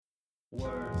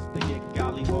Words, they get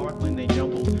golly hard when they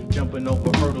jumble, jumping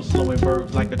over hurdles, slowing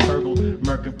verbs like a turtle,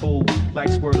 murking fool like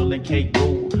Squirtle and Kate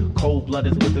Rule.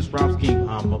 Cold-blooded with this rhyme scheme,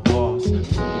 I'm a boss.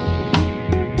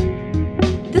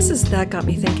 This is That Got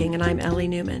Me Thinking, and I'm Ellie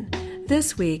Newman.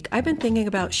 This week, I've been thinking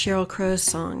about Sheryl Crow's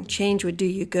song, Change Would Do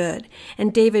You Good,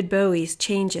 and David Bowie's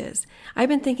Changes. I've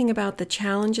been thinking about the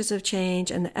challenges of change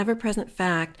and the ever-present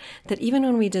fact that even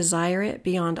when we desire it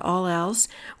beyond all else,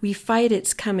 we fight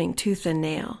its coming tooth and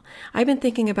nail. I've been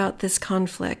thinking about this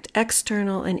conflict,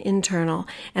 external and internal,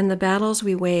 and the battles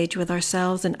we wage with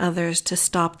ourselves and others to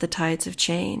stop the tides of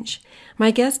change.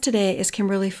 My guest today is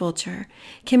Kimberly Fulcher.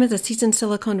 Kim is a seasoned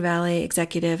Silicon Valley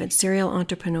executive and serial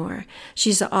entrepreneur.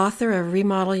 She's the author of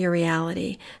Remodel Your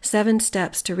Reality, 7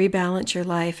 Steps to Rebalance Your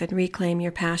Life and Reclaim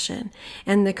Your Passion,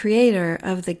 and the creator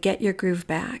of the Get Your Groove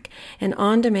Back, an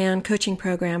on-demand coaching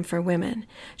program for women.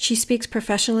 She speaks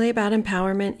professionally about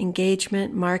empowerment,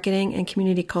 engagement, marketing, and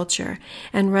community culture,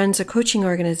 and runs a coaching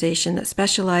organization that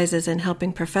specializes in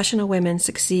helping professional women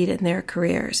succeed in their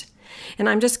careers. And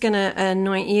I'm just going to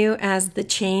anoint you as the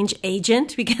change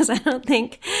agent because I don't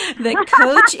think that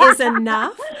coach is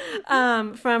enough.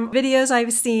 From videos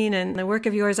I've seen and the work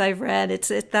of yours I've read,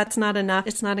 that's not enough.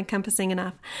 It's not encompassing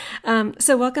enough.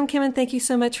 So welcome, Kim, and thank you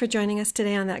so much for joining us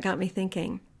today on That Got Me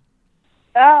Thinking.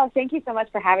 Oh, thank you so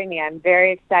much for having me. I'm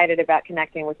very excited about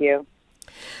connecting with you.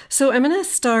 So I'm going to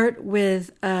start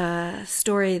with a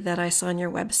story that I saw on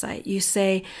your website. You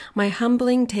say, my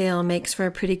humbling tale makes for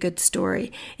a pretty good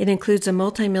story. It includes a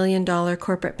multi-million-dollar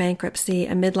corporate bankruptcy,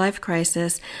 a midlife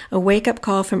crisis, a wake-up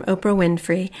call from Oprah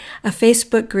Winfrey, a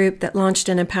Facebook group that launched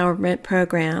an empowerment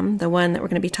program, the one that we're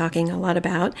going to be talking a lot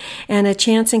about, and a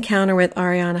chance encounter with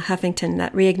Arianna Huffington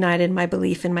that reignited my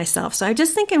belief in myself. So I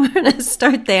just think we're going to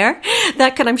start there.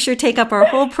 That could, I'm sure, take up our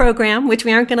whole program, which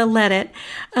we aren't going to let it.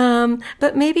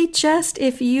 But maybe just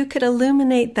if you could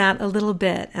illuminate that a little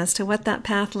bit as to what that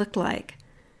path looked like.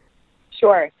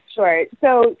 Sure.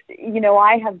 So,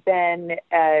 I have been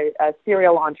a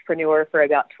serial entrepreneur for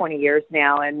about 20 years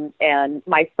now, and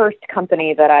my first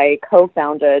company that I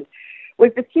co-founded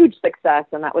was this huge success,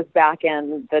 and that was back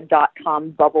in the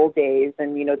dot-com bubble days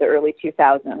in, the early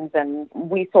 2000s, and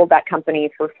we sold that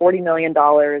company for $40 million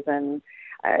in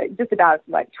just about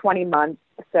 20 months.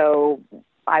 So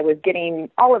I was getting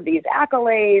all of these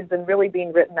accolades and really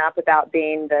being written up about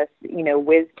being this,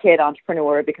 whiz kid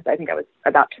entrepreneur because I think I was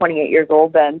about 28 years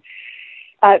old then.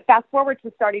 Fast forward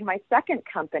to starting my second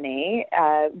company,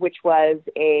 which was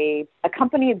a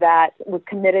company that was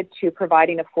committed to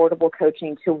providing affordable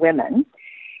coaching to women.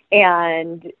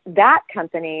 And that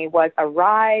company was a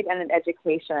ride and an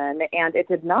education, and it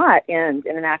did not end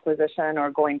in an acquisition or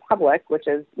going public, which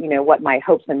is, what my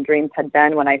hopes and dreams had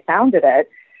been when I founded it.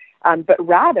 But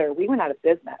rather, we went out of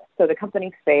business. So the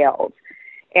company failed.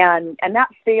 And that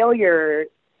failure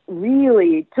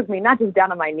really took me not just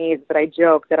down on my knees, but I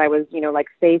joke that I was,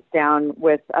 face down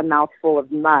with a mouthful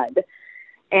of mud.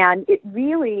 And it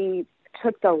really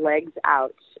took the legs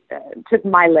out, took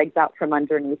my legs out from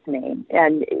underneath me.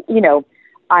 And,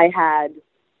 I had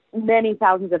many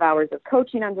thousands of hours of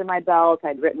coaching under my belt.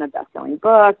 I'd written a best-selling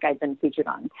book. I'd been featured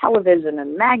on television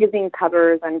and magazine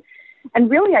covers.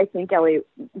 And really, I think, Ellie,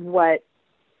 what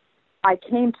I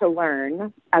came to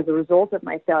learn as a result of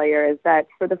my failure is that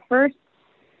for the first,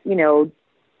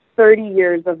 30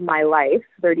 years of my life,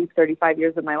 35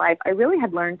 years of my life, I really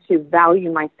had learned to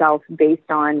value myself based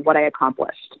on what I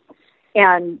accomplished.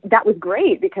 And that was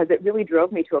great because it really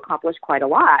drove me to accomplish quite a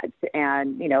lot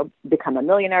and, become a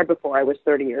millionaire before I was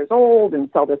 30 years old and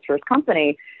sell this first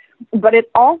company. But it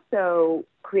also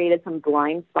created some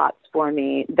blind spots for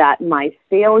me that my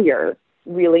failure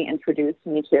really introduced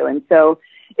me to. And so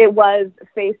it was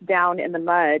face down in the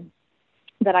mud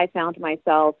that I found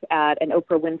myself at an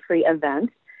Oprah Winfrey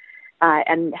event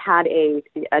and had a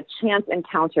chance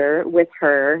encounter with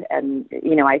her. And,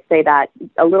 I say that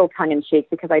a little tongue-in-cheek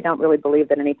because I don't really believe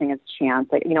that anything is chance.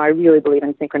 I really believe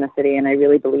in synchronicity, and I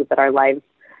really believe that our lives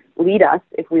lead us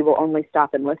if we will only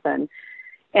stop and listen.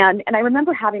 And I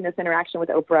remember having this interaction with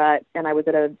Oprah, and I was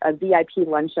at a VIP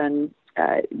luncheon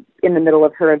in the middle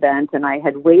of her event, and I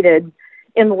had waited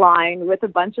in line with a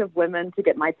bunch of women to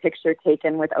get my picture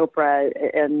taken with Oprah.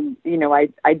 And,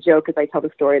 I joke as I tell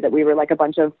the story that we were like a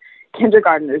bunch of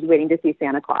kindergartners waiting to see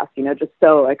Santa Claus, just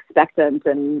so expectant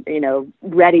and,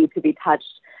 ready to be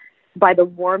touched by the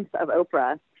warmth of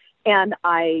Oprah. And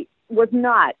I was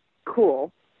not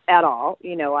cool at all.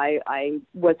 I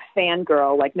was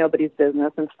fangirl like nobody's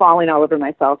business and falling all over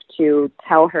myself to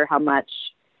tell her how much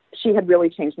she had really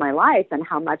changed my life and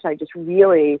how much I just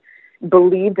really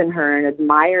believed in her and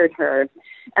admired her.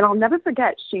 And I'll never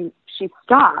forget, she she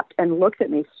stopped and looked at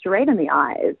me straight in the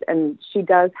eyes. And she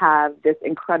does have this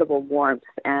incredible warmth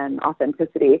and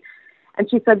authenticity. And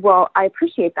she said, well, I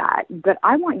appreciate that, but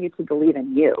I want you to believe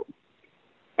in you.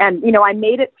 And, I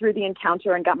made it through the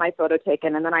encounter and got my photo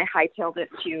taken, and then I hightailed it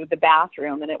to the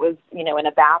bathroom, and it was, in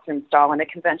a bathroom stall in a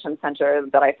convention center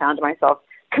that I found myself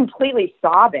completely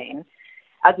sobbing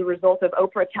as a result of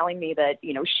Oprah telling me that,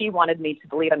 she wanted me to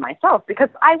believe in myself, because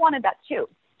I wanted that too.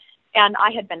 And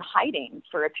I had been hiding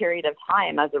for a period of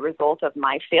time as a result of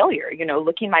my failure,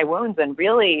 licking my wounds and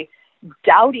really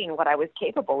doubting what I was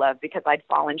capable of, because I'd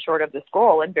fallen short of this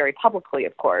goal, and very publicly,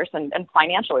 of course, and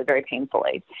financially very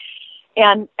painfully.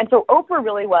 And so Oprah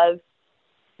really was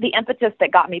the impetus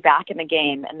that got me back in the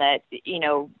game, and that,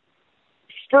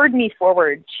 spurred me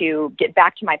forward to get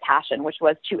back to my passion, which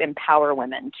was to empower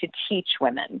women, to teach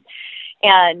women.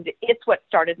 And it's what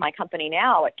started my company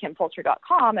now at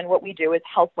KimFulcher.com. And what we do is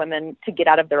help women to get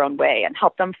out of their own way and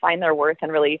help them find their worth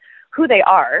and really who they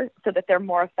are, so that they're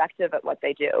more effective at what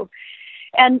they do.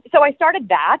 And so I started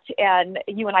that, and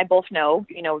you and I both know,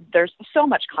 there's so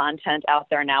much content out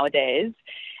there nowadays.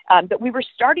 But we were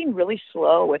starting really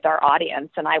slow with our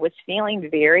audience, and I was feeling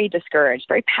very discouraged,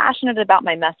 very passionate about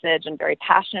my message and very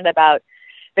passionate about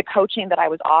the coaching that I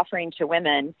was offering to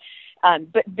women,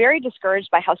 but very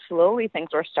discouraged by how slowly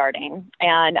things were starting.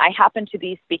 And I happened to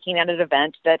be speaking at an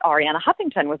event that Arianna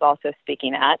Huffington was also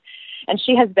speaking at, and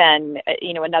she has been,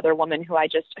 another woman who I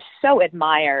just so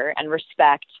admire and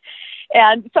respect.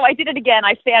 And so I did it again.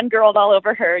 I fangirled all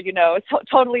over her,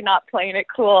 totally not playing it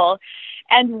cool.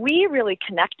 And we really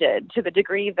connected to the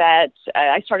degree that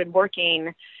I started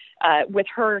working with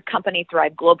her company,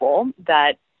 Thrive Global,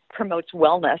 that promotes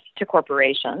wellness to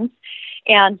corporations,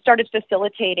 and started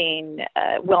facilitating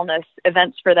wellness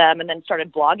events for them, and then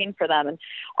started blogging for them. And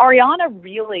Arianna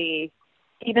really,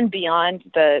 even beyond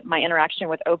my interaction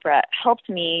with Oprah, helped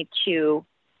me to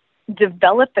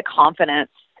develop the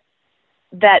confidence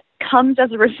that comes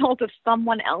as a result of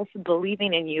someone else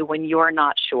believing in you when you're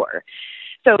not sure.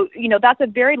 So, that's a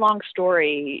very long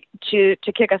story to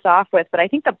kick us off with. But I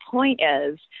think the point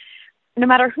is, no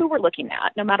matter who we're looking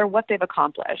at, no matter what they've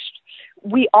accomplished,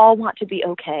 we all want to be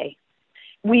okay.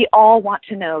 We all want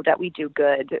to know that we do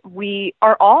good. We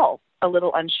are all a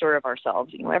little unsure of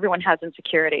ourselves. Everyone has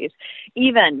insecurities,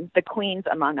 even the queens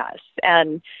among us.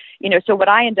 And, so what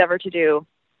I endeavor to do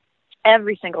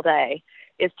every single day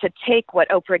is to take what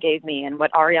Oprah gave me and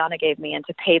what Arianna gave me and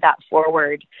to pay that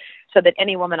forward, so that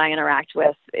any woman I interact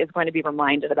with is going to be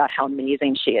reminded about how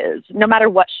amazing she is, no matter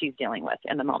what she's dealing with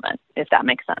in the moment, if that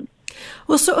makes sense.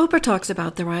 Well, so Oprah talks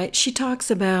about she talks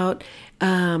about,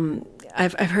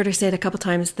 I've heard her say it a couple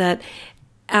times, that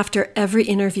after every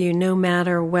interview, no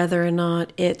matter whether or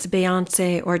not it's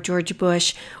Beyonce or George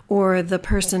Bush or the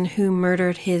person who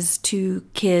murdered his 2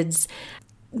 kids,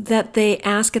 that they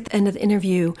ask at the end of the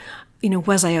interview,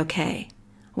 was I okay?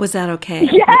 Was that okay?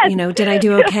 Yes. Did I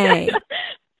do okay?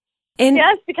 And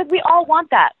yes, because we all want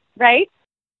that, right?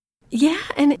 Yeah,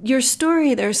 and your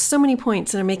story, there's so many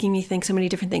points that are making me think so many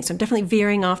different things. So I'm definitely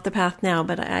veering off the path now,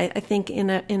 but I think in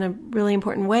a really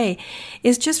important way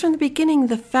is just from the beginning,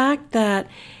 the fact that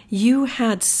you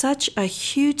had such a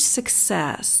huge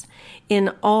success in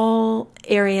all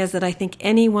areas that I think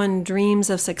anyone dreams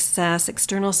of success,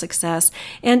 external success,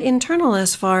 and internal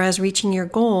as far as reaching your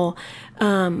goal,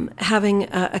 having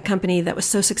a company that was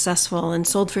so successful and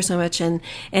sold for so much,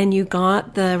 and you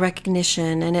got the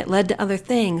recognition and it led to other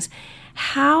things.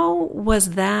 How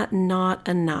was that not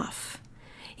enough?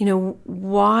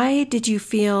 Why did you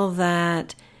feel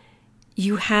that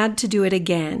you had to do it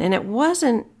again? And it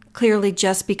wasn't clearly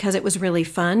just because it was really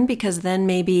fun, because then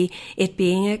maybe it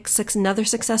being another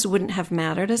success wouldn't have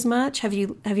mattered as much. Have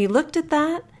you looked at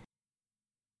that?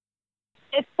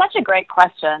 It's such a great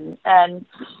question. And,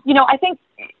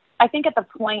 I think at the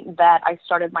point that I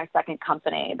started my second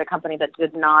company, the company that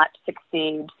did not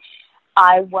succeed,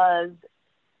 I was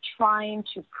trying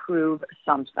to prove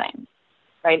something,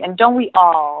 right? And don't we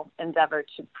all endeavor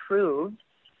to prove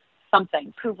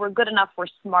something, prove we're good enough, we're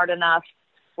smart enough,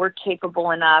 we're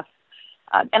capable enough.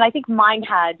 And I think mine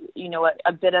had,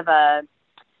 a bit of a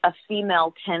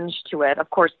female tinge to it, of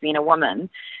course, being a woman.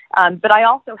 But I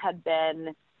also had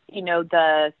been,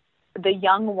 the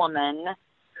young woman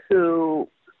who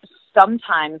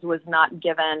sometimes was not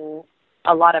given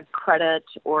a lot of credit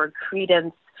or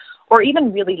credence or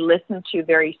even really listened to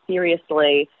very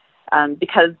seriously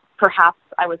because perhaps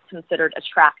I was considered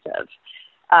attractive.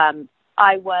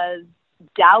 I was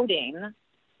doubting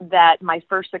that my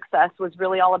first success was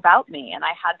really all about me. And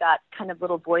I had that kind of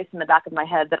little voice in the back of my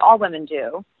head that all women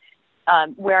do,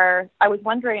 where I was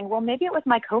wondering, well, maybe it was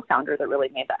my co-founder that really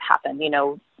made that happen.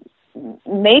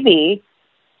 maybe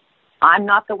I'm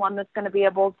not the one that's going to be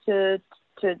able to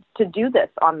do this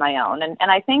on my own.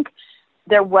 And I think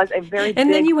there was a very and big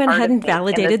then you went part ahead of and me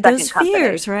validated in the those second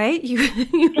fears, company. right?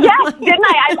 Yes, didn't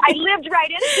I? I lived right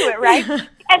into it, right?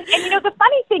 And the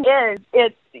funny thing is,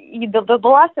 it's the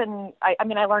lesson.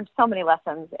 I learned so many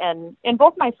lessons, and in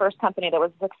both my first company that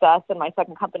was a success and my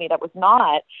second company that was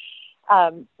not.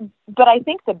 But I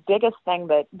think the biggest thing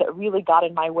that really got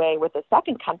in my way with the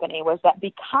second company was that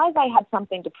because I had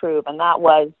something to prove, and that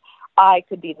was I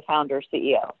could be the founder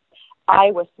CEO.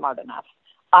 I was smart enough.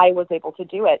 I was able to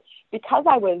do it because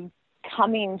I was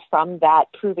coming from that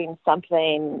proving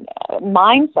something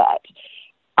mindset.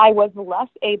 I was less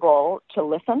able to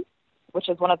listen, which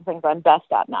is one of the things I'm best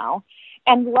at now,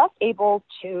 and less able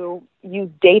to use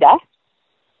data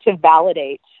to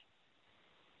validate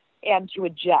and to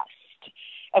adjust.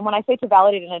 And when I say to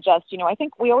validate and adjust, I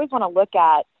think we always want to look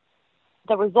at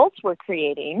the results we're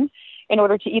creating in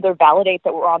order to either validate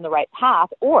that we're on the right path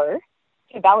or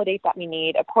to validate that we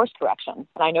need a course correction.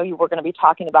 And I know you were going to be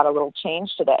talking about a little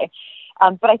change today.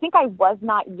 But I think I was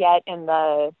not yet in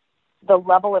the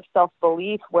level of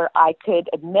self-belief where I could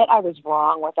admit I was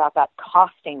wrong without that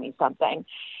costing me something.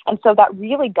 And so that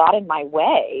really got in my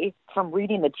way from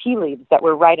reading the tea leaves that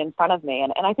were right in front of me.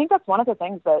 And I think that's one of the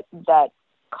things that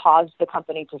caused the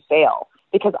company to fail,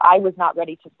 because I was not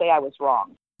ready to say I was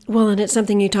wrong. Well, and it's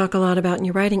something you talk a lot about in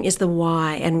your writing is the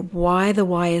why, and why the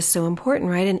why is so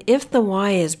important, right? And if the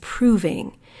why is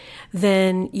proving,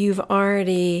 then you've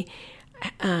already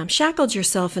shackled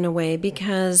yourself in a way,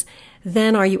 because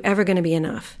then are you ever going to be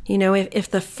enough?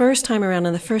 If the first time around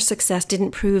and the first success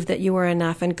didn't prove that you were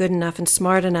enough and good enough and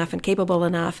smart enough and capable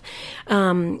enough,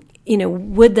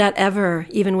 would that ever,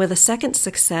 even with a second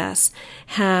success,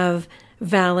 have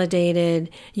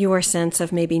validated your sense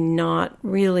of maybe not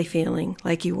really feeling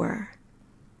like you were?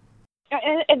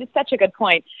 And it's such a good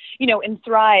point. In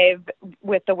Thrive,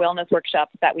 with the wellness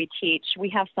workshops that we teach, we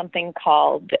have something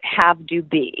called Have, Do,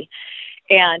 Be.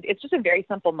 And it's just a very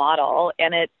simple model,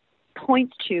 and it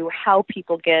points to how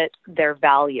people get their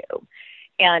value.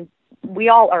 And we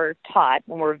all are taught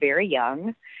when we're very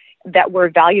young that we're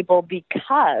valuable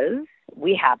because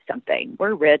we have something.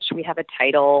 We're rich, we have a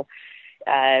title,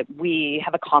 we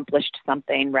have accomplished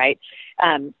something, right?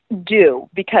 Do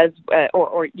because,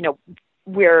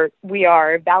 we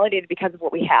are validated because of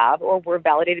what we have, or we're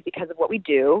validated because of what we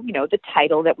do. The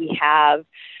title that we have,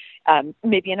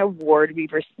 maybe an award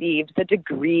we've received, the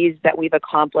degrees that we've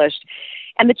accomplished.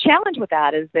 And the challenge with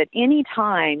that is that any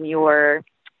time you're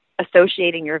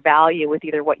associating your value with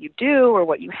either what you do or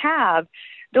what you have,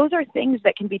 those are things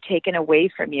that can be taken away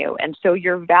from you. And so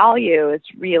your value is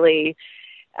really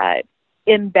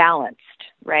imbalanced,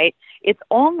 right? It's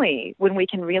only when we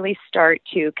can really start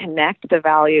to connect the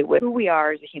value with who we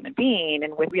are as a human being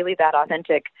and with really that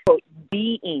authentic, quote,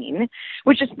 being,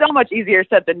 which is so much easier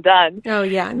said than done. Oh,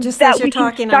 yeah. Just as you're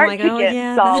talking, I'm like, oh,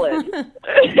 yeah. Solid.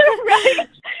 Right?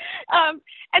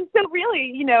 And so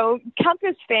really,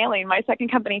 Compass failing, my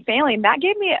second company failing, that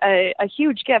gave me a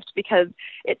huge gift, because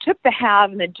it took the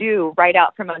have and the do right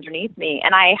out from underneath me.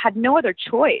 And I had no other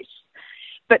choice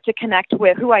but to connect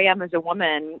with who I am as a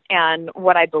woman and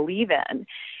what I believe in.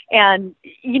 And,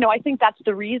 I think that's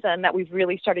the reason that we've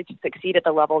really started to succeed at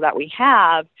the level that we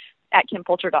have at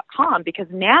KimPulcher.com, because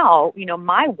now,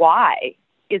 my why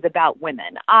is about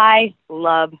women. I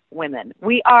love women.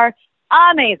 We are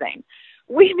amazing.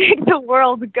 We make the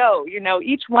world go.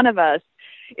 Each one of us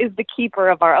is the keeper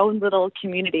of our own little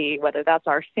community, whether that's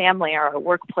our family or our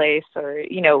workplace or,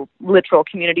 literal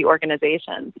community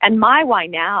organizations. And my why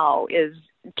now is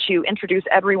to introduce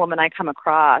every woman I come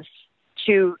across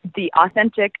to the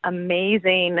authentic,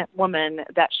 amazing woman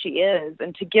that she is,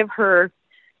 and to give her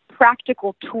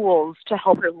practical tools to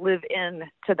help her live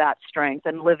into that strength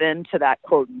and live into that,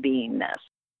 quote, beingness.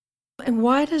 And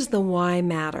why does the why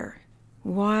matter?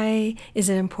 Why is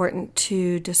it important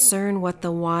to discern what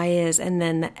the why is, and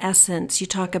then the essence? You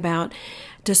talk about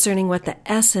discerning what the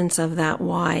essence of that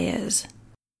why is.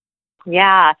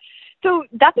 Yeah. So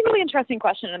that's a really interesting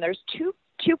question, and there's two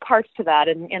parts to that,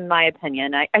 in my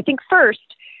opinion. I think first,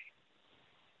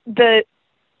 the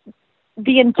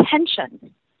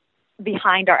intention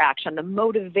behind our action, the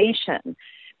motivation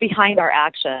behind our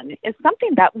action, is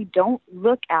something that we don't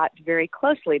look at very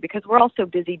closely, because we're all so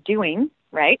busy doing,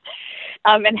 right?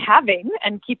 And having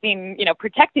and keeping,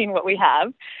 protecting what we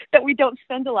have, that we don't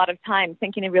spend a lot of time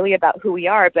thinking really about who we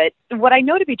are. But what I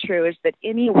know to be true is that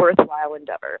any worthwhile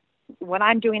endeavor, what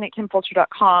I'm doing at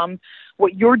KimPulcher.com,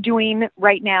 what you're doing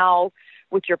right now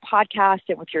with your podcast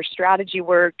and with your strategy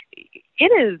work, it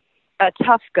is a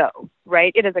tough go,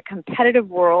 right? It is a competitive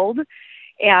world,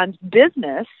 and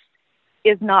business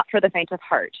is not for the faint of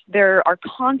heart. There are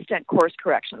constant course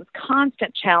corrections,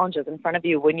 constant challenges in front of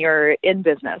you when you're in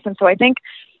business. And so I think,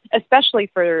 especially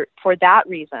for that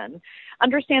reason,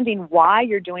 understanding why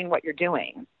you're doing what you're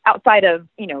doing, outside of,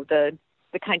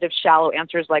 the kind of shallow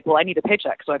answers like, well, I need a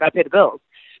paycheck, so I got to pay the bills.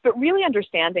 But really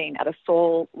understanding at a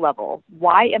soul level,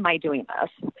 why am I doing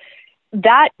this?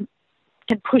 That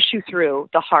can push you through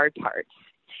the hard parts.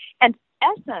 And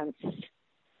essence,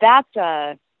 that's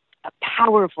a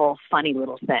powerful, funny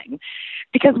little thing.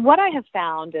 Because what I have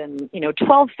found in,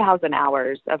 12,000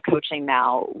 hours of coaching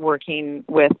now, working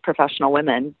with professional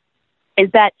women,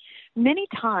 is that many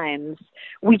times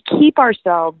we keep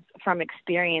ourselves from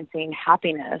experiencing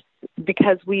happiness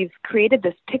because we've created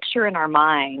this picture in our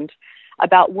mind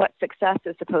about what success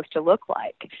is supposed to look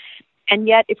like. And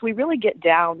yet, if we really get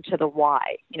down to the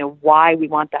why, why we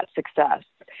want that success,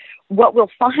 what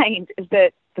we'll find is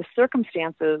that the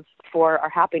circumstances for our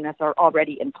happiness are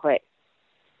already in place.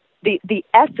 The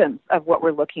essence of what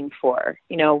we're looking for,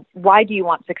 why do you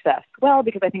want success? Well,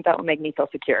 because I think that will make me feel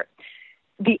secure.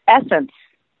 The essence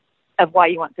of why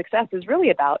you want success is really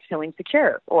about feeling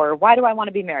secure. Or why do I want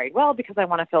to be married? Well, because I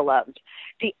want to feel loved.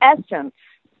 The essence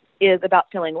is about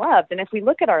feeling loved. And if we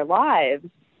look at our lives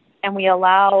and we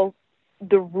allow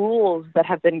the rules that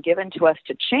have been given to us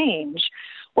to change,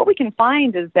 what we can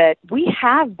find is that we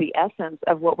have the essence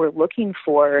of what we're looking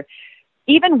for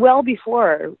even well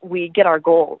before we get our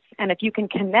goals. And if you can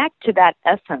connect to that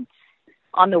essence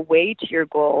on the way to your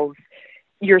goals,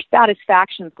 your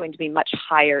satisfaction is going to be much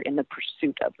higher in the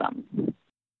pursuit of them.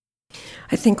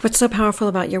 I think what's so powerful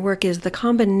about your work is the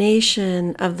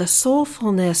combination of the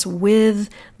soulfulness with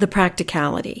the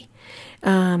practicality.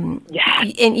 Yeah.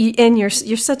 And you're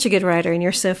such a good writer, and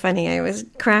you're so funny. I was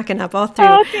cracking up all through.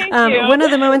 Oh, thank you. One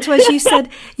of the moments was you said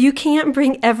you can't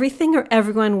bring everything or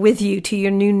everyone with you to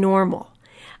your new normal.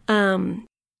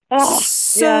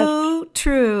 So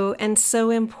true and so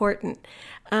important.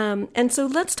 And so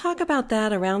let's talk about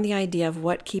that around the idea of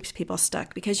what keeps people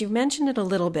stuck, because you've mentioned it a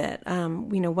little bit.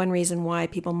 One reason why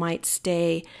people might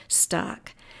stay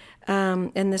stuck.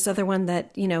 And this other one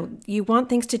that, you want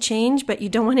things to change, but you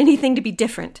don't want anything to be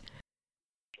different.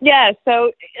 Yeah.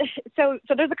 So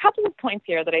there's a couple of points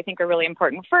here that I think are really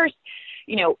important. First,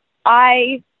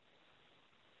 I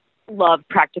love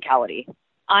practicality.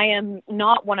 I am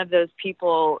not one of those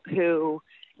people who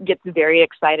gets very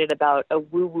excited about a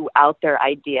woo-woo out there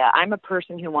idea. I'm a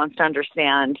person who wants to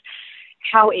understand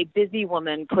how a busy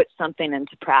woman puts something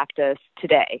into practice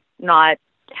today, not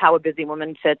how a busy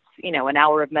woman fits, an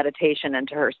hour of meditation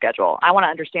into her schedule. I want to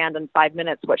understand in 5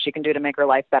 minutes what she can do to make her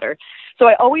life better. So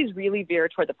I always really veer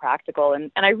toward the practical,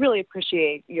 and I really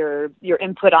appreciate your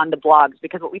input on the blogs,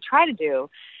 because what we try to do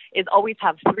is always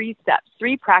have 3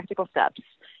 practical steps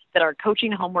that are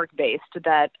coaching homework based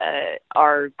that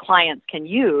our clients can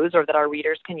use or that our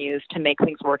readers can use to make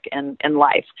things work in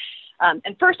life. And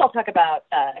first I'll talk about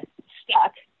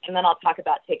stuck, and then I'll talk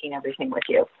about taking everything with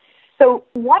you. So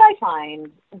what I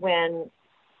find when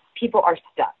people are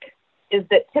stuck is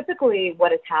that typically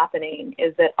what is happening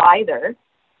is that either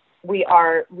we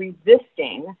are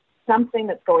resisting something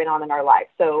that's going on in our life.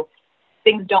 So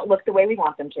things don't look the way we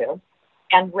want them to.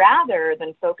 And rather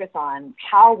than focus on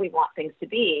how we want things to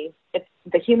be, it's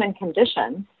the human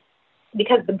condition,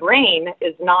 because your brain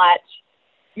does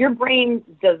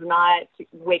not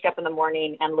wake up in the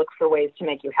morning and look for ways to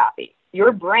make you happy.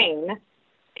 Your brain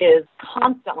is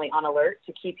constantly on alert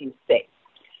to keep you safe.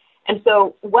 And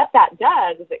so what that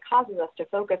does is it causes us to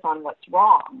focus on what's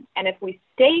wrong. And if we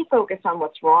stay focused on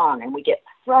what's wrong and we get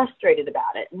frustrated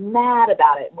about it, mad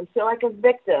about it, and we feel like a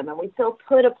victim and we feel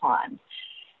put upon,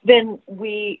 then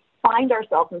we find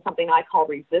ourselves in something I call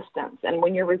resistance. And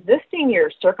when you're resisting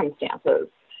your circumstances,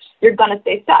 you're going to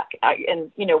stay stuck.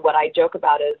 And, what I joke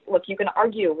about is, look, you can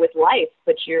argue with life,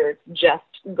 but you're just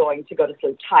going to go to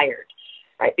sleep tired,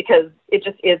 right? Because it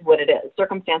just is what it is.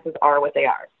 Circumstances are what they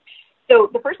are. So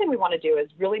the first thing we want to do is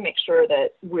really make sure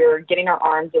that we're getting our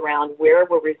arms around where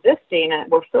we're resisting,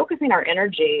 and we're focusing our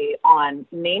energy on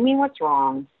naming what's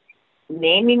wrong,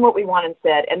 naming what we want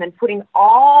instead, and then putting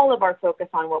all of our focus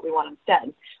on what we want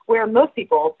instead, where most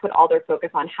people put all their focus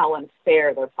on how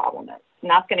unfair their problem is. And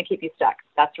that's going to keep you stuck.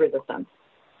 That's resistance.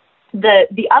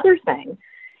 The other thing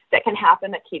that can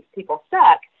happen that keeps people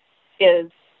stuck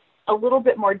is a little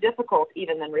bit more difficult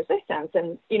even than resistance.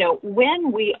 And,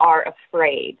 when we are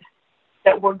afraid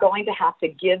that we're going to have to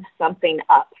give something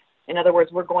up, in other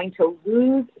words, we're going to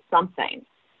lose something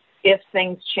if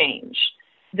things change,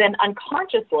 then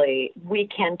unconsciously we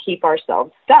can keep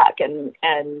ourselves stuck.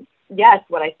 And yes,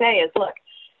 what I say is, look,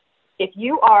 if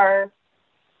you are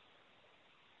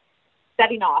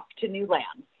setting off to new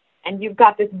lands and you've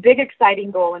got this big,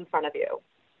 exciting goal in front of you,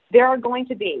 there are going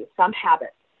to be some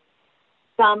habits,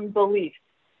 some beliefs,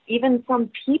 even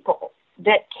some people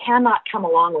that cannot come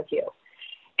along with you.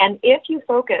 And if you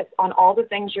focus on all the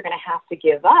things you're going to have to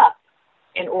give up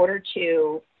in order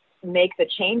to make the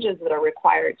changes that are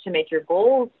required to make your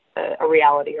goals a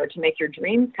reality or to make your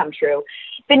dreams come true,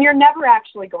 then you're never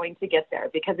actually going to get there,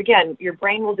 because, again, your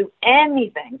brain will do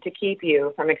anything to keep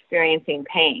you from experiencing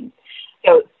pain.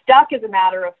 So stuck is a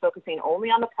matter of focusing only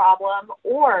on the problem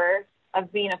or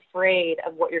of being afraid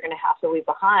of what you're going to have to leave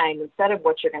behind instead of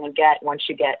what you're going to get once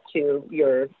you get to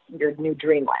your new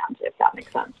dreamland, if that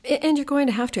makes sense. And you're going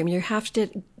to have to. I mean, you have to,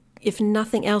 if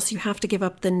nothing else, you have to give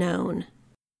up the known.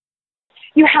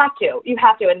 You have to.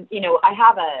 And, I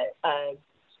have a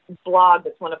blog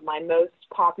that's one of my most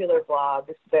popular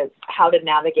blogs, that's How to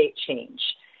Navigate Change,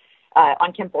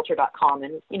 on KimFulcher.com.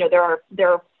 And, there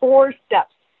are 4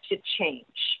 steps to change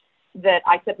that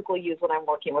I typically use when I'm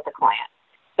working with a client.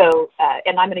 So,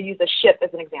 and I'm going to use a ship as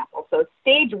an example. So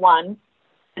stage 1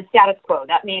 is status quo.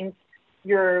 That means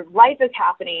your life is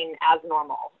happening as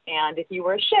normal. And if you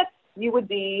were a ship, you would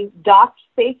be docked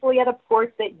safely at a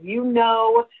port that you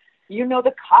know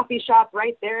the coffee shop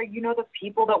right there, the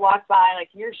people that walk by, like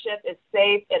your ship is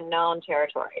safe in known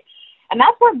territory. And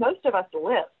that's where most of us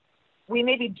live. We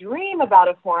maybe dream about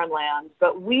a foreign land,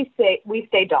 but we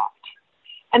stay docked.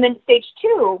 And then stage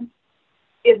 2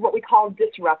 is what we call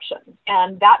disruption.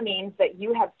 And that means that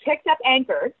you have picked up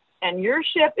anchor and your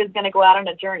ship is going to go out on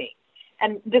a journey.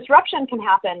 And disruption can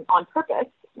happen on purpose,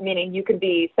 meaning you could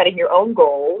be setting your own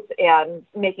goals and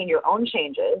making your own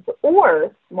changes,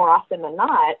 or more often than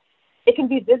not, it can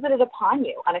be visited upon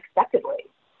you unexpectedly.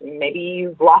 Maybe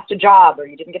you've lost a job, or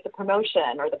you didn't get the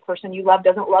promotion, or the person you love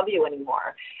doesn't love you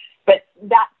anymore. But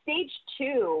that stage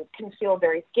 2 can feel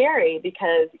very scary,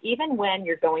 because even when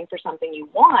you're going for something you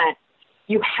want,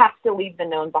 you have to leave the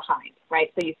known behind,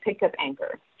 right? So you've picked up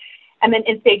anchor. And then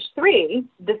in stage 3,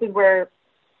 this is where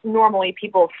normally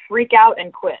people freak out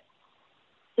and quit,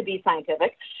 to be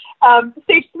scientific.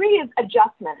 Stage 3 is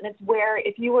adjustment. And it's where,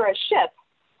 if you were a ship,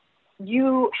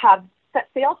 you have set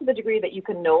sail to the degree that you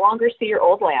can no longer see your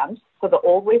old land. So the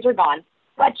old ways are gone,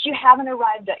 but you haven't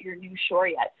arrived at your new shore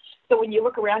yet. So when you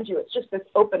look around you, it's just this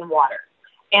open water.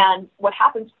 And what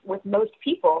happens with most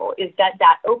people is that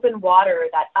open water,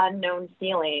 that unknown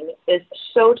feeling, is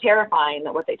so terrifying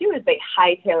that what they do is they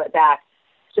hightail it back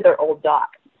to their old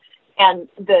dock. And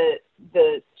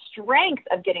the strength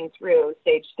of getting through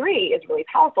stage 3 is really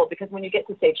powerful, because when you get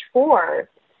to stage 4,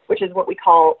 which is what we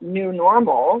call new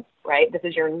normal, right? This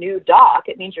is your new dock.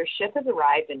 It means your ship has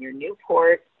arrived in your new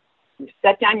port. You've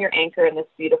set down your anchor in this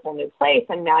beautiful new place,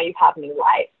 and now you have new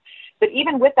life. But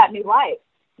even with that new life,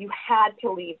 you had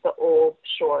to leave the old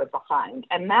shore behind.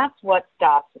 And that's what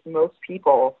stops most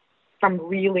people from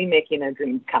really making their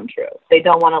dreams come true. They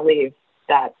don't want to leave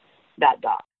that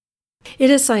dock.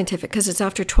 It is scientific, because it's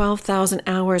after 12,000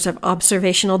 hours of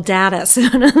observational data. So I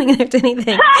don't think there's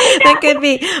anything that could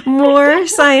be more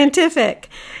scientific.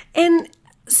 And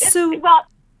so, well,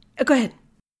 go ahead.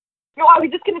 No, I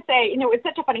was just going to say, it's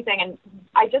such a funny thing. And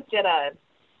I just did a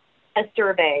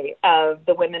survey of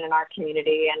the women in our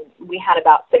community, and we had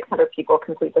about 600 people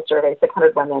complete the survey,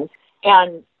 600 women.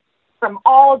 And from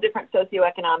all different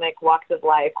socioeconomic walks of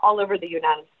life, all over the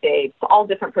United States, all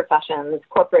different professions,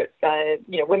 corporate,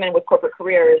 women with corporate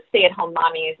careers, stay-at-home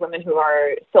mommies, women who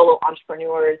are solo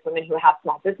entrepreneurs, women who have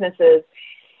small businesses.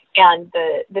 And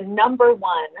the number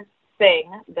one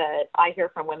thing that I hear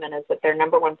from women is that their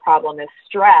number one problem is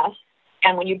stress.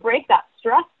 And when you break that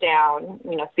stress down,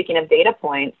 speaking of data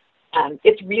points,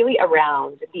 it's really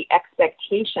around the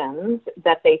expectations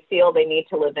that they feel they need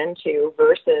to live into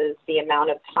versus the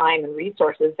amount of time and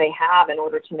resources they have in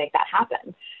order to make that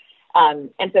happen.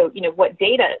 And so, what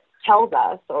data tells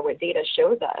us, or what data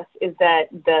shows us, is that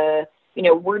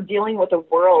we're dealing with a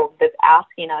world that's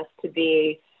asking us to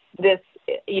be this,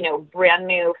 brand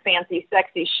new, fancy,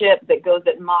 sexy ship that goes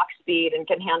at Mach speed and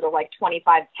can handle like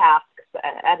 25 tasks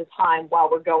at a time while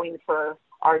we're going for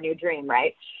our new dream,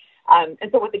 right? And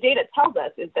so what the data tells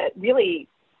us is that really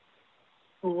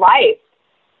life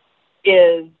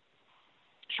is,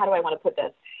 how do I want to put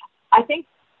this? I think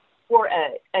for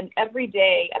an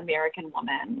everyday American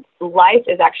woman, life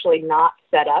is actually not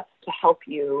set up to help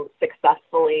you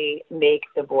successfully make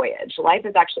the voyage. Life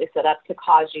is actually set up to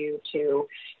cause you to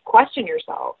question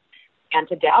yourself and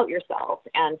to doubt yourself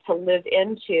and to live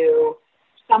into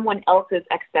someone else's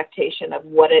expectation of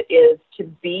what it is to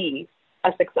be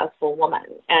a successful woman.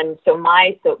 And so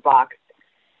my soapbox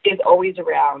is always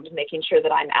around making sure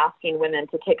that I'm asking women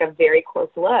to take a very close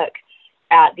look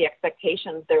at the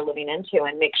expectations they're living into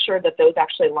and make sure that those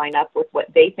actually line up with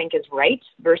what they think is right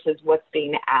versus what's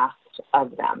being asked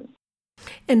of them.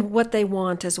 And what they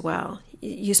want as well.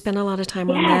 You spend a lot of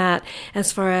time on that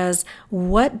as far as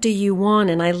what do you want?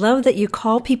 And I love that you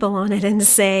call people on it and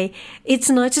say,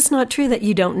 it's not true that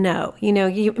you don't know. You know,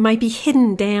 you might be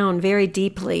hidden down very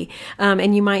deeply,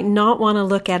 and you might not want to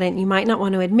look at it and you might not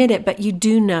want to admit it, but you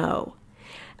do know.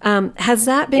 Has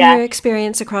that been your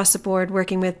experience across the board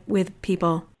working with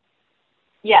people?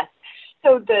 Yes.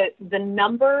 So the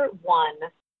number one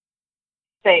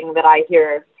thing that I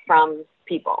hear from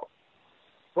people,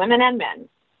 women and men,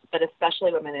 but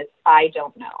especially women, is I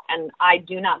don't know. And I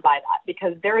do not buy that,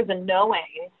 because there is a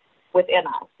knowing within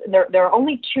us. There are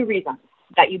only two reasons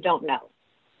that you don't know.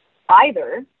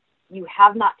 Either you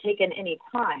have not taken any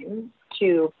time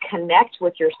to connect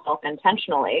with yourself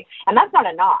intentionally, and that's not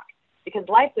a knock, because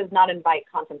life does not invite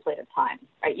contemplative time,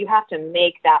 right? You have to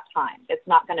make that time. It's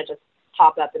not going to just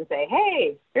pop up and say,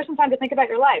 hey, here's some time to think about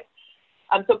your life.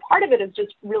 So part of it is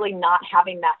just really not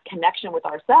having that connection with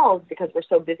ourselves because we're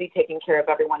so busy taking care of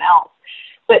everyone else.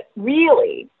 But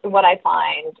really, what I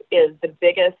find is the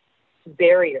biggest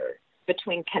barrier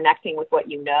between connecting with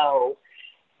what you know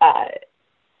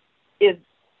is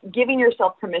giving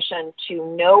yourself permission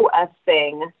to know a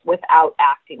thing without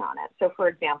acting on it. So, for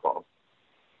example,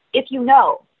 if you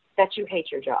know that you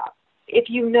hate your job, if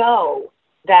you know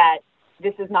that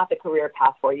this is not the career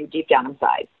path for you deep down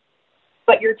inside,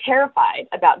 but you're terrified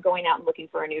about going out and looking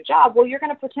for a new job, well, you're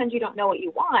going to pretend you don't know what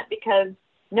you want, because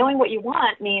knowing what you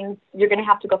want means you're going to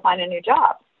have to go find a new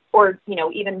job. Or, you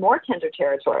know, even more tender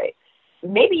territory.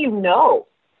 Maybe you know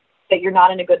that you're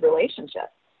not in a good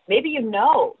relationship. Maybe you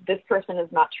know this person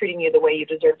is not treating you the way you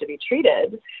deserve to be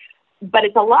treated. But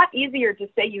it's a lot easier to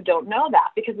say you don't know that,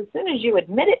 because as soon as you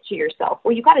admit it to yourself,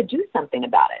 well, you got to do something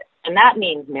about it. And that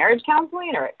means marriage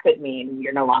counseling, or it could mean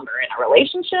you're no longer in a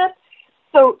relationship.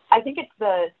 So I think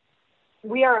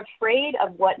we are afraid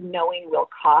of what knowing will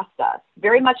cost us,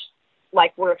 very much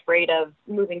like we're afraid of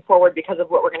moving forward because of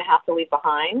what we're going to have to leave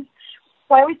behind.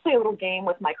 So I always play a little game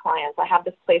with my clients. I have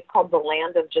this place called the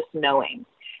Land of Just Knowing.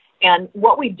 And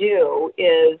what we do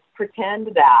is pretend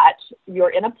that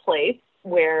you're in a place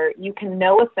where you can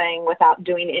know a thing without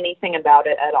doing anything about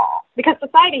it at all. Because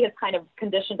society has kind of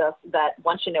conditioned us that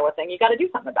once you know a thing, you got to do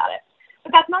something about it.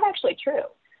 But that's not actually true.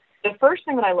 The first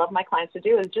thing that I love my clients to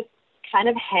do is just kind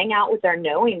of hang out with their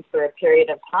knowing for a period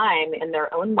of time in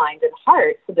their own mind and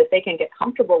heart so that they can get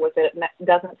comfortable with it and it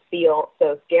doesn't feel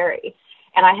so scary.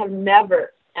 And I have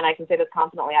never, and I can say this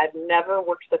confidently, I've never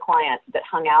worked with a client that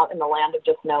hung out in the land of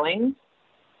just knowing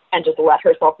and just let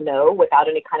herself know without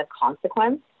any kind of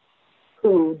consequence,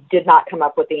 who did not come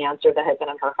up with the answer that had been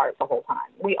in her heart the whole time.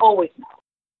 We always know.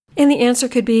 And the answer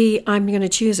could be, I'm going to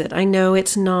choose it. I know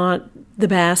it's not the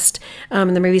best,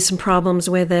 and there may be some problems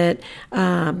with it,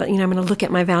 but, you know, I'm going to look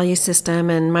at my value system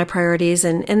and my priorities,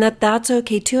 and that's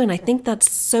okay too. And I think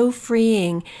that's so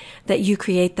freeing that you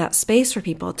create that space for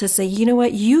people to say, you know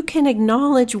what, you can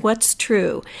acknowledge what's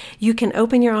true. You can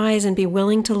open your eyes and be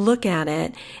willing to look at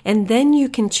it, and then you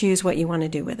can choose what you want to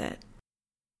do with it.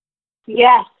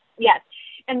 Yes, yes.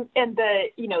 And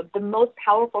the most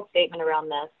powerful statement around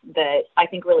this that I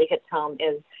think really hits home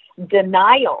is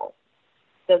denial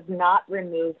does not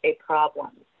remove a problem.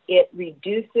 It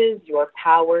reduces your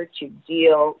power to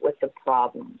deal with the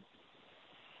problem.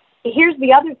 Here's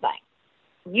the other thing.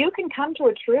 You can come to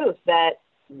a truth that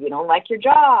you don't like your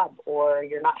job or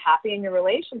you're not happy in your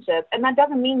relationship, and that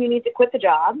doesn't mean you need to quit the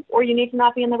job or you need to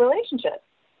not be in the relationship.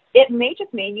 It may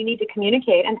just mean you need to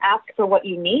communicate and ask for what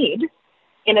you need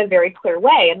in a very clear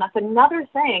way. And that's another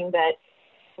thing that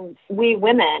we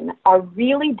women are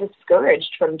really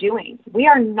discouraged from doing. We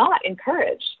are not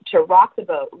encouraged to rock the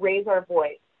boat, raise our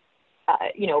voice,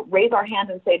 raise our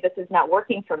hand and say, this is not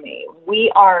working for me.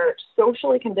 We are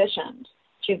socially conditioned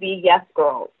to be yes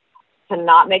girls, to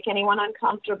not make anyone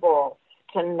uncomfortable,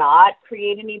 to not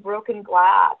create any broken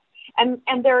glass. And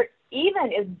there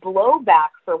even is blowback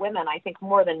for women, I think,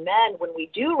 more than men when we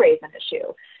do raise an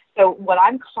issue. So what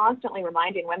I'm constantly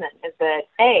reminding women is that,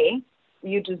 A,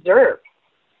 you deserve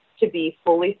to be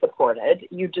fully supported.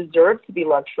 You deserve to be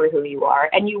loved for who you are.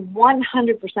 And you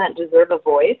 100% deserve a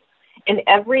voice in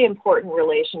every important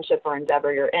relationship or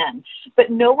endeavor you're in. But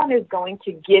no one is going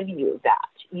to give you that.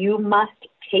 You must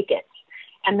take it.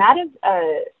 And that is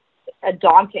a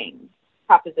daunting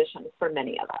proposition for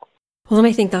many of us. Well, and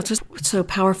I think that's what's so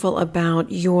powerful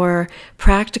about your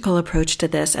practical approach to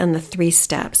this and the 3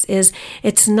 steps is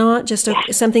it's not just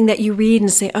something that you read and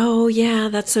say, oh, yeah,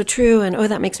 that's so true. And, oh,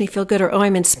 that makes me feel good. Or, oh,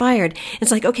 I'm inspired. It's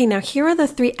like, okay, now here are the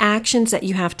 3 actions that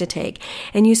you have to take.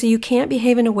 And you say you can't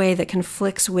behave in a way that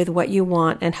conflicts with what you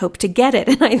want and hope to get it.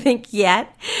 And I think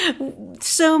yet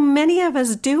so many of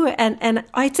us do it. And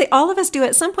I'd say all of us do it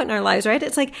at some point in our lives, right?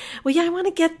 It's like, well, yeah, I want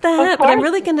to get that, but I'm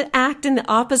really going to act in the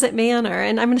opposite manner.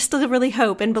 And I'm going to still really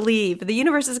hope and believe the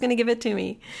universe is going to give it to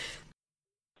me.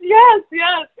 Yes.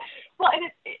 Well,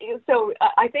 so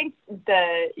I think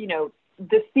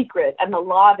the secret and the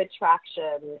law of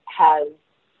attraction has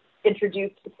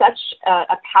introduced such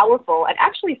a powerful and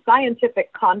actually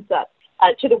scientific concept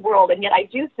to the world. And yet I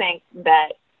do think that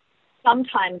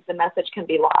sometimes the message can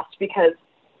be lost because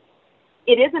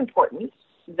it is important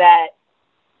that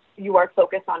you are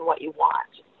focused on what you want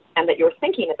and that you're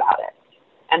thinking about it,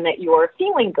 and that you're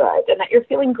feeling good, and that you're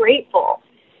feeling grateful.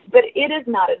 But it is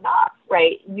not enough,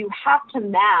 right? You have to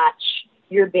match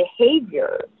your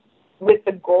behavior with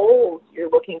the goals you're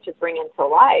looking to bring into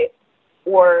life.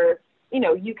 Or,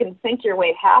 you can think your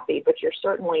way happy, but you're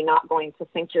certainly not going to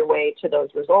think your way to those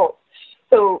results.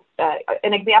 So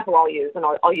an example I'll use, and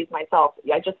I'll use myself.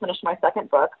 I just finished my 2nd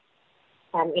book,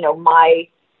 and, my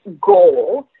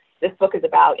goal, this book is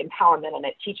about empowerment, and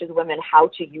it teaches women how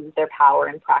to use their power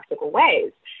in practical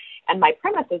ways. And my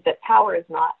premise is that power is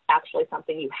not actually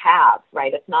something you have,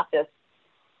 right? It's not this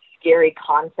scary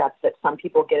concept that some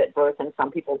people get at birth and some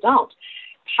people don't.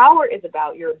 Power is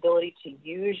about your ability to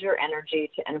use your energy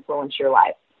to influence your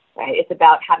life, right? It's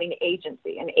about having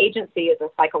agency. And agency is a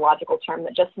psychological term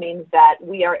that just means that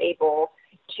we are able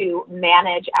to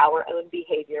manage our own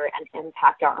behavior and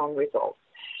impact our own results.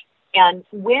 And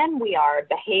when we are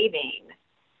behaving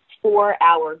for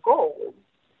our goals,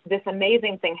 this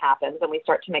amazing thing happens and we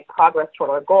start to make progress toward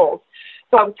our goals.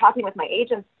 So I was talking with my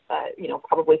agents,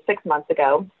 probably 6 months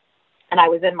ago, and I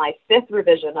was in my 5th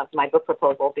revision of my book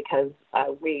proposal because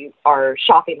we are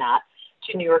shopping that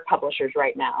to New York publishers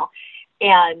right now.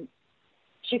 And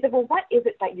she said, well, what is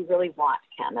it that you really want,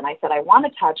 Kim? And I said, I want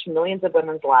to touch millions of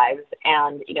women's lives.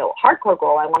 And, hardcore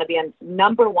goal, I want to be a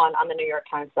number 1 on the New York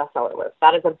Times bestseller list.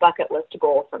 That is a bucket list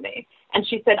goal for me. And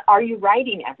she said, are you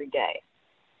writing every day?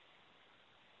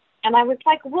 And I was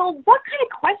like, well, what kind of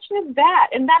question is that?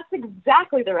 And that's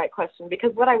exactly the right question,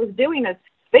 because what I was doing is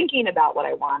thinking about what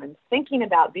I want and thinking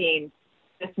about being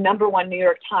this number 1 New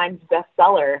York Times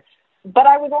bestseller, but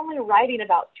I was only writing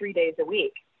about 3 days a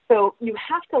week. So you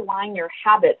have to line your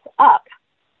habits up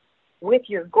with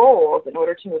your goals in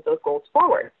order to move those goals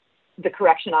forward. The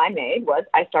correction I made was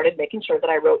I started making sure that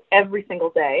I wrote every single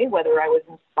day, whether I was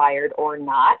inspired or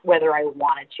not, whether I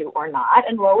wanted to or not.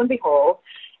 And lo and behold,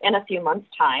 in a few months'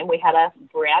 time, we had a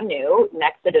brand new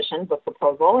next edition book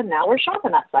proposal, and now we're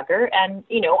shopping that sucker. And,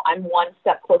 I'm 1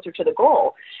 step closer to the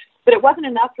goal. But it wasn't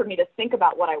enough for me to think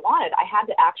about what I wanted. I had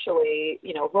to actually,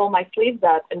 roll my sleeves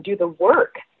up and do the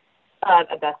work of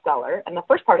a bestseller. And the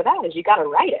first part of that is you got to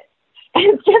write it.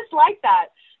 And just like that,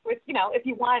 with, if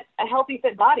you want a healthy,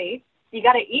 fit body, you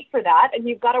got to eat for that and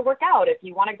you've got to work out. If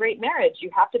you want a great marriage,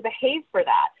 you have to behave for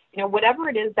that. Whatever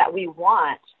it is that we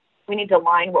want, we need to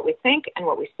line what we think and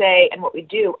what we say and what we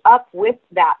do up with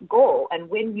that goal. And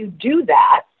when you do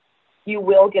that, you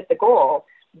will get the goal.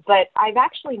 But I've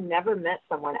actually never met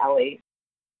someone, Ellie,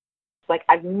 like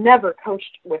I've never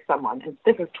coached with someone, and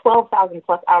this is 12,000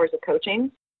 plus hours of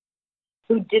coaching,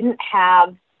 who didn't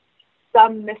have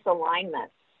some misalignment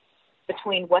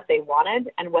between what they wanted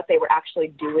and what they were actually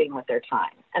doing with their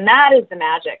time. And that is the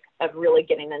magic of really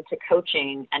getting into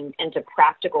coaching and into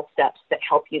practical steps that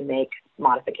help you make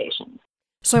modifications.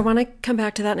 So I want to come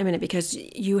back to that in a minute, because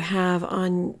you have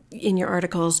in your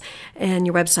articles and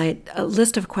your website a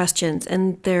list of questions,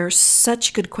 and they're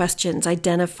such good questions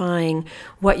identifying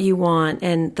what you want,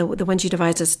 and the ones you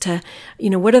devise as to,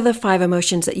 what are the 5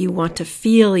 emotions that you want to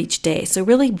feel each day. So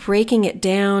really breaking it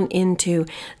down into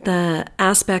the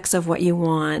aspects of what you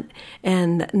want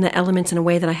and the elements in a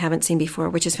way that I haven't seen before,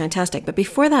 which is fantastic. But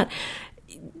before that,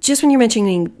 just when you're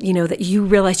mentioning, that you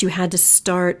realized you had to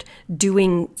start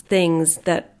doing things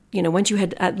that, once you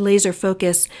had laser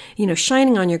focus,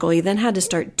 shining on your goal, you then had to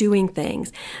start doing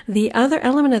things. The other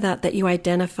element of that you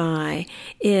identify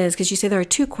is, because you say there are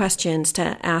 2 questions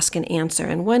to ask and answer.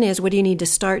 And one is, what do you need to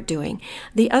start doing?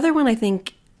 The other one, I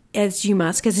think, as you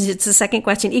must, because it's the second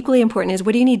question, equally important, is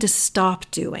what do you need to stop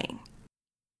doing?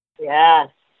 Yes.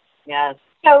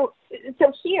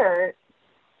 So here,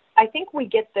 I think we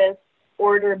get this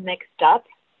order mixed up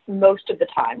most of the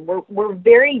time. We're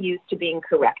very used to being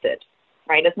corrected,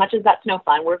 right? As much as that's no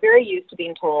fun, we're very used to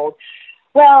being told,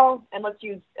 Well, and let's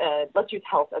use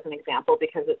health as an example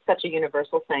because it's such a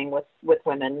universal thing with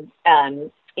women.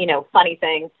 Funny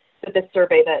thing with this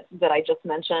survey that I just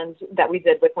mentioned that we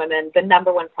did with women, the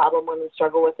number one problem women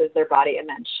struggle with is their body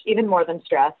image, even more than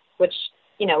stress, which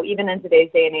even in today's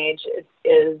day and age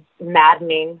is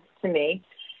maddening to me.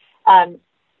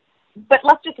 But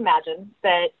let's just imagine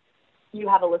that you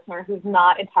have a listener who's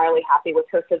not entirely happy with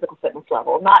her physical fitness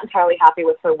level, not entirely happy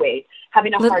with her weight,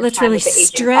 having a hard Let's time really with the aging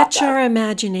stretch process. our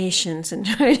imaginations and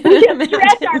try to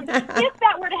If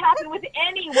that were to happen with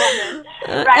any woman,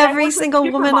 right? Every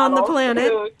single woman on the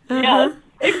planet. Yes,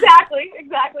 exactly.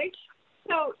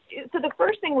 So the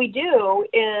first thing we do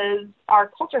is our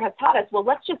culture has taught us, well,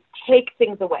 let's just take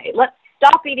things away. Let's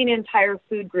stop eating entire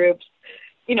food groups.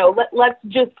 Let's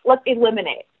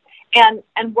eliminate.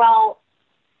 And while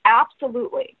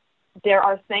absolutely there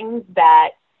are things that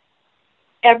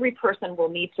every person will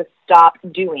need to stop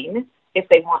doing if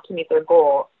they want to meet their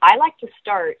goal, I like to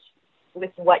start with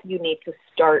what you need to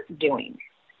start doing,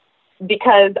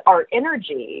 because our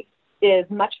energy is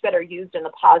much better used in the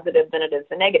positive than it is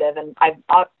the negative. And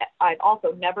I've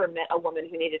also never met a woman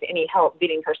who needed any help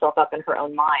beating herself up in her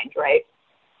own mind, right?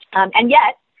 And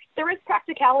yet there is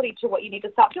practicality to what you need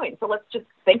to stop doing. So let's just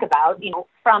think about,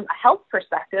 from a health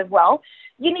perspective, well,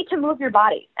 you need to move your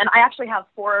body. And I actually have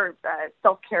 4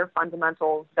 self-care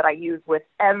fundamentals that I use with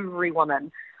every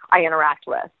woman I interact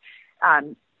with.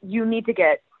 You need to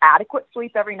get adequate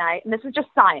sleep every night. And this is just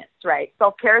science, right?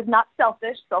 Self-care is not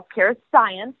selfish. Self-care is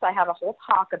science. I have a whole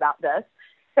talk about this.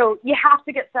 So you have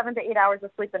to get 7 to 8 hours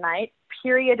of sleep a night,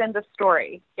 period, end of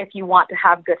story, if you want to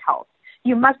have good health.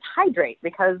 You must hydrate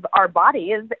because our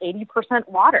body is 80%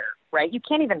 water, right? You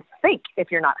can't even think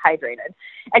if you're not hydrated.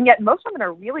 And yet most women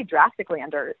are really drastically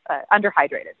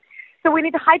underhydrated. So we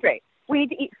need to hydrate. We need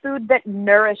to eat food that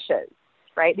nourishes,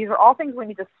 right? These are all things we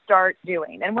need to start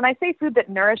doing. And when I say food that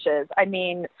nourishes, I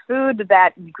mean food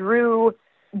that grew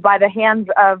by the hands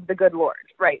of the good Lord,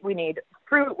 right? We need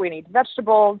fruit, we need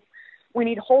vegetables, we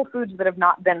need whole foods that have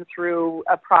not been through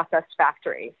a processed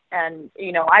factory. And,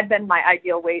 I've been my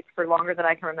ideal weight for longer than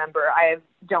I can remember. I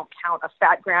don't count a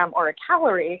fat gram or a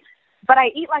calorie, but I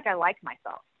eat like I like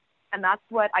myself. And that's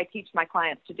what I teach my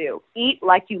clients to do. Eat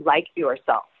like you like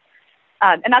yourself.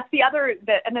 And that's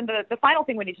the final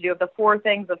thing we need to do of the 4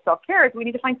 things of self-care is we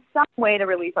need to find some way to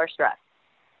release our stress.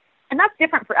 And that's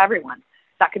different for everyone.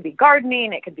 That could be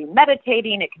gardening, it could be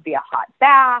meditating, it could be a hot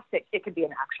bath, it could be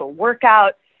an actual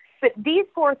workout. But these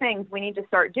 4 things we need to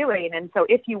start doing. And so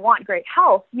if you want great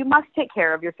health, you must take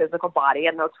care of your physical body,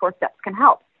 and those 4 steps can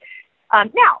help.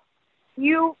 Now,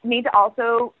 you need to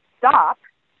also stop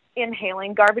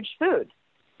inhaling garbage food.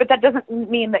 But that doesn't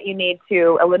mean that you need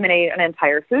to eliminate an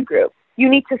entire food group. You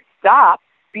need to stop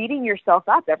beating yourself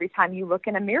up every time you look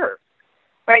in a mirror.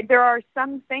 Right? There are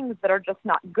some things that are just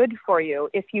not good for you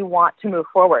if you want to move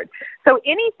forward. So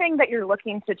anything that you're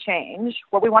looking to change,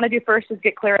 what we want to do first is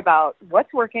get clear about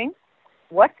what's working,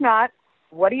 what's not,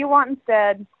 what do you want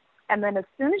instead, and then as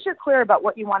soon as you're clear about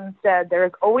what you want instead, there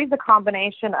is always a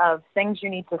combination of things you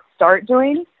need to start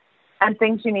doing and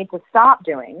things you need to stop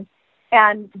doing.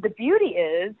 And the beauty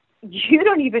is you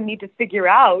don't even need to figure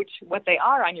out what they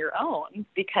are on your own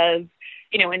because,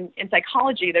 in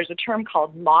psychology, there's a term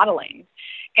called modeling.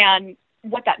 And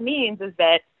what that means is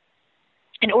that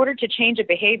in order to change a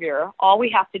behavior, all we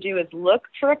have to do is look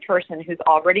for a person who's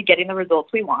already getting the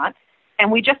results we want,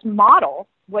 and we just model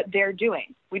what they're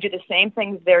doing. We do the same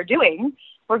things they're doing,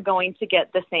 we're going to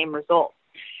get the same results.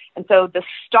 And so the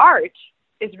start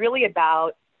is really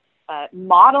about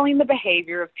modeling the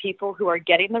behavior of people who are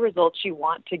getting the results you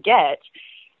want to get,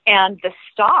 and the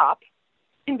stop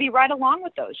can be right along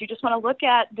with those. You just want to look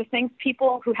at the things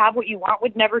people who have what you want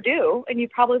would never do, and you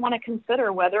probably want to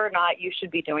consider whether or not you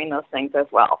should be doing those things as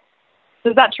well.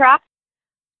 Does that track?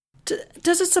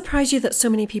 Does it surprise you that so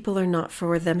many people are not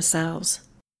for themselves?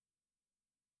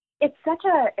 It's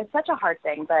such a hard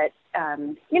thing, but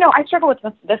I struggle with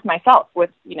this myself.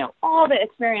 With all the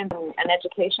experience and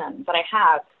education that I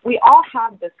have, we all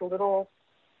have this little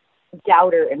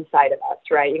doubter inside of us,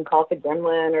 right? You can call it the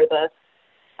gremlin or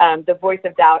the voice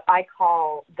of doubt. I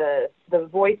call the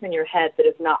voice in your head that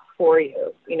is not for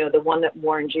you. The one that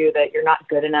warns you that you're not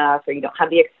good enough, or you don't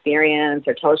have the experience,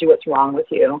 or tells you what's wrong with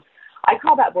you. I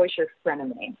call that voice your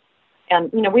frenemy.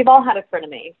 And we've all had a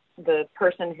frenemy, the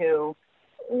person who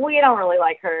we don't really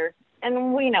like her,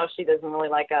 and we know she doesn't really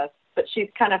like us, but she's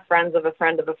kind of friends of a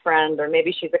friend of a friend, or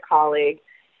maybe she's a colleague.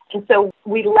 And so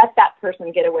we let that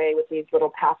person get away with these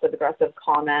little passive-aggressive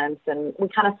comments, and we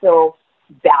kind of feel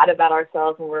bad about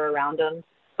ourselves when we're around them,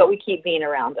 but we keep being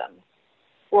around them.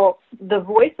 Well, the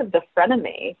voice of the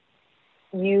frenemy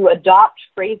you adopt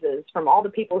phrases from all the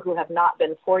people who have not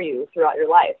been for you throughout your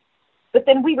life. But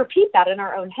then we repeat that in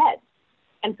our own head.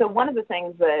 And so one of the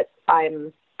things that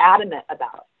I'm adamant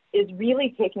about is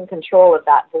really taking control of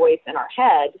that voice in our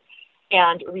head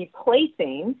and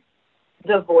replacing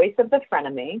the voice of the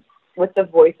frenemy with the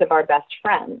voice of our best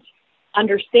friend,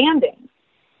 understanding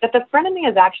that the frenemy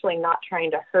is actually not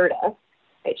trying to hurt us.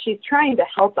 Right? She's trying to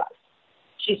help us.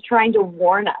 She's trying to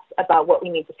warn us about what we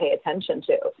need to pay attention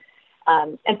to.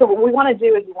 And so what we want to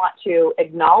do is we want to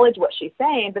acknowledge what she's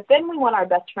saying, but then we want our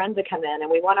best friend to come in, and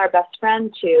we want our best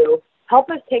friend to help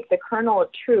us take the kernel of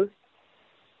truth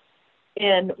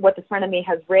in what the frenemy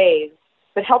has raised,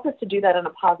 but help us to do that in a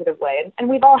positive way. And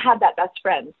we've all had that best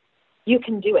friend. You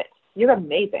can do it. You're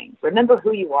amazing. Remember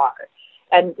who you are.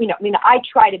 And, I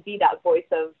try to be that voice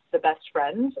of the best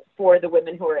friend for the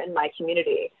women who are in my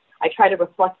community. I try to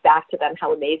reflect back to them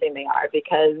how amazing they are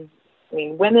because,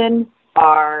 women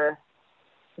are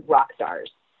rock stars.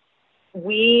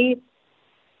 What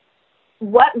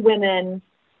women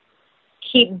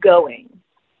keep going,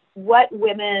 what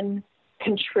women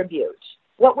contribute,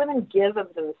 what women give of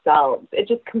themselves, it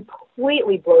just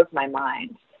completely blows my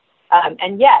mind.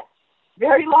 And yet,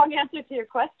 very long answer to your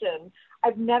question,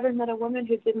 I've never met a woman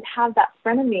who didn't have that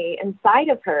frenemy inside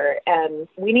of her, and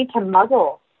we need to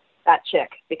muzzle that chick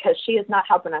because she is not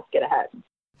helping us get ahead.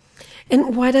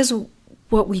 And why does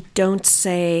what we don't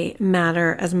say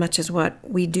matter as much as what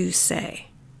we do say?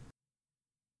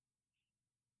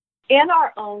 In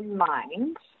our own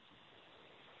mind,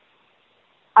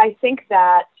 I think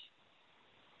that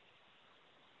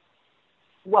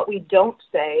what we don't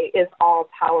say is all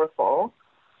powerful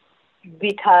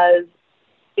because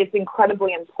it's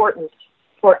incredibly important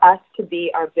for us to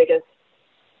be our biggest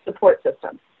support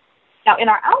system. Now, in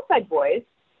our outside voice,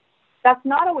 that's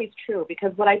not always true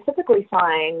because what I typically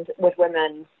find with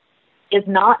women is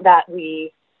not that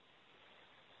we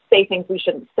say things we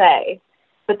shouldn't say,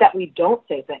 but that we don't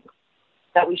say things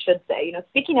that we should say.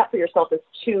 Speaking up for yourself is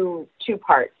two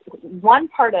parts. One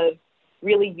part of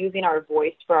really using our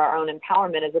voice for our own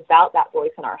empowerment is about that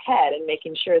voice in our head and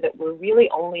making sure that we're really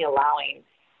only allowing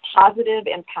positive,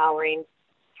 empowering,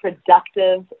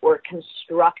 productive, or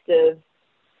constructive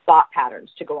thought patterns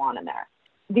to go on in there.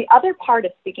 The other part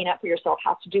of speaking up for yourself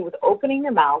has to do with opening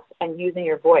your mouth and using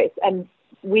your voice. And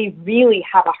we really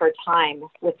have a hard time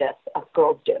with this, as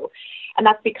girls do. And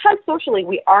that's because socially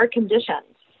we are conditioned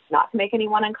not to make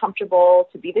anyone uncomfortable,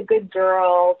 to be the good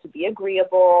girl, to be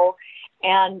agreeable.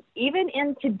 And even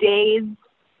in today's,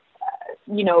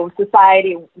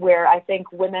 society where I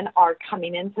think women are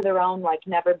coming into their own like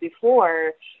never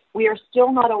before, we are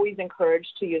still not always encouraged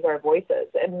to use our voices.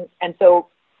 And so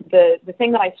the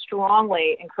thing that I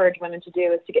strongly encourage women to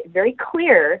do is to get very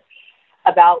clear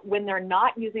about when they're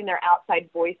not using their outside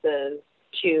voices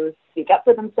to speak up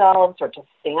for themselves or to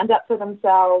stand up for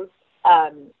themselves.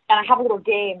 And I have a little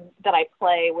game that I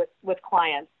play with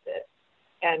clients.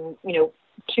 And,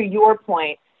 to your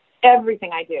point,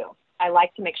 everything I do, I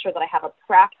like to make sure that I have a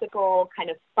practical, kind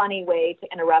of funny way to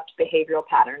interrupt behavioral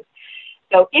patterns.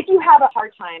 So if you have a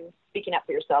hard time speaking up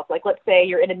for yourself, like let's say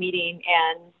you're in a meeting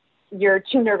and you're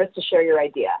too nervous to share your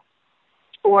idea,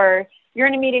 or you're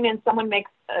in a meeting and someone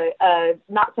makes a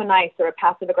not so nice or a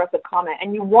passive aggressive comment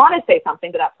and you want to say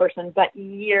something to that person, but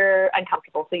you're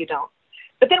uncomfortable, so you don't.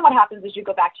 But then what happens is you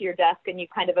go back to your desk and you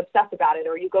kind of obsess about it,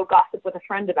 or you go gossip with a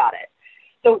friend about it.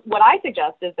 So what I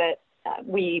suggest is that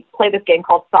we play this game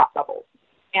called thought bubbles.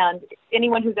 And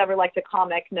anyone who's ever liked a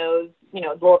comic knows,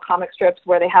 little comic strips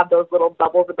where they have those little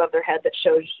bubbles above their head that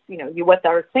shows, you what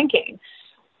they're thinking.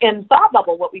 In thought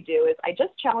bubble, what we do is I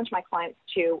just challenge my clients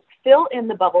to fill in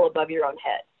the bubble above your own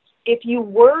head. If you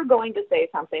were going to say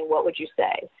something, what would you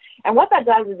say? And what that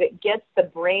does is it gets the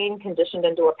brain conditioned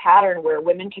into a pattern where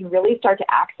women can really start to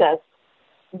access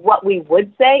what we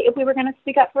would say if we were going to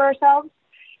speak up for ourselves,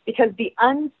 because the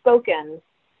unspoken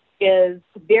is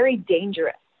very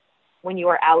dangerous when you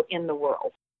are out in the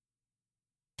world.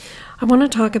 I want to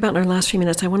talk about, in our last few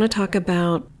minutes, I want to talk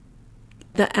about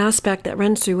the aspect that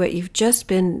runs through what you've just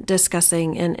been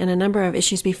discussing and a number of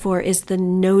issues before is the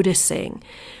noticing.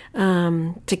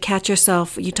 To catch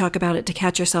yourself, you talk about it, to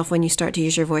catch yourself when you start to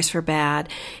use your voice for bad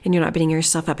and you're not beating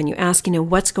yourself up, and you ask,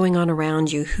 what's going on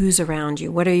around you? Who's around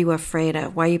you? What are you afraid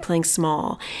of? Why are you playing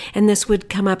small? And this would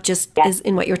come up just as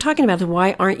in what you're talking about.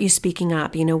 Why aren't you speaking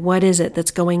up? What is it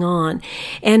that's going on?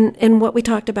 And what we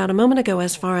talked about a moment ago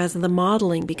as far as the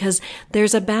modeling, because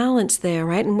there's a balance there,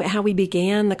 right? And how we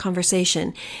began the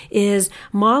conversation is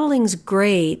modeling's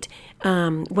great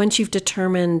once you've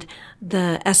determined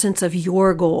the essence of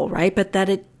your goal, right? But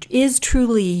that is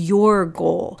truly your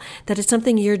goal, that it's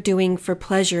something you're doing for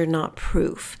pleasure, not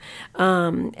proof,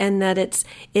 and that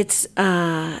it's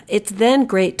then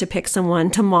great to pick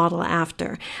someone to model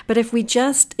after. But if we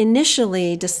just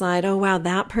initially decide, oh wow,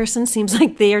 that person seems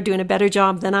like they are doing a better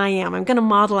job than I am, I'm going to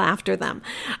model after them,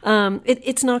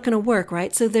 it's not going to work,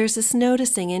 right? So there's this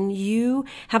noticing, and you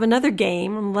have another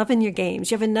game. I'm loving your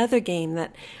games. You have another game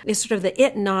that is sort of the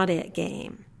it not it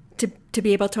game. To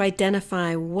be able to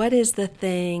identify what is the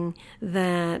thing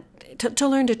that, to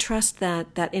learn to trust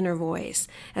that inner voice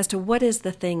as to what is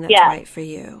the thing that's right for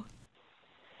you.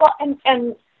 Well,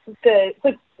 so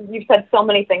you've said so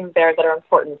many things there that are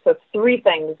important. So 3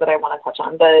 things that I want to touch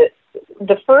on.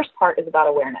 The first part is about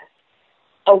awareness.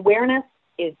 Awareness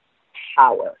is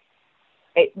power.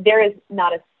 Right? There is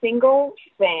not a single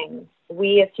thing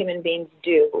we as human beings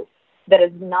do that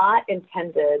is not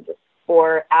intended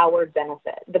for our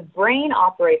benefit. The brain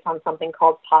operates on something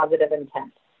called positive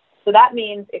intent. So that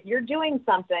means if you're doing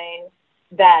something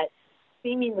that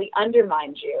seemingly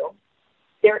undermines you,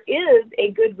 there is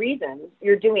a good reason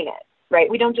you're doing it, right?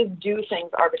 We don't just do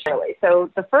things arbitrarily. So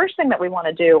the first thing that we want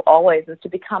to do always is to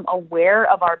become aware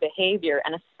of our behavior,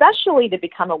 and especially to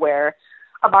become aware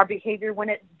of our behavior when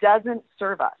it doesn't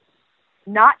serve us.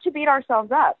 Not to beat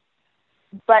ourselves up,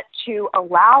 but to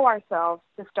allow ourselves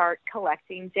to start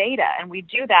collecting data. And we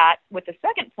do that with the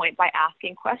second point by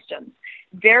asking questions.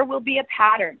 There will be a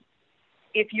pattern.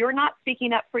 If you're not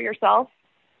speaking up for yourself,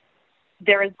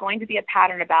 there is going to be a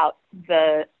pattern about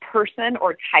the person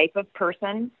or type of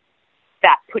person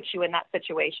that puts you in that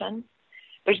situation.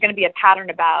 There's going to be a pattern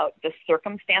about the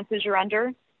circumstances you're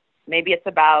under. Maybe it's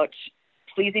about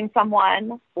pleasing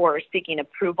someone or seeking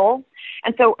approval.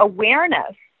 And so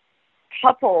awareness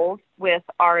coupled with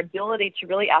our ability to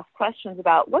really ask questions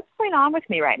about what's going on with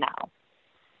me right now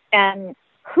and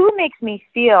who makes me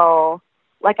feel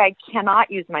like I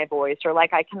cannot use my voice or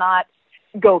like I cannot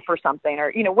go for something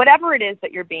or, whatever it is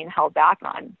that you're being held back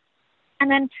on.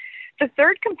 And then the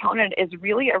third component is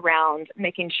really around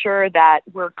making sure that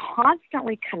we're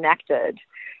constantly connected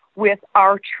with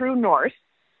our true north,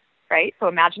 right? So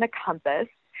imagine a compass.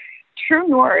 True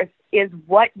north is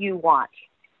what you want.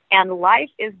 And life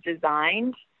is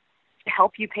designed to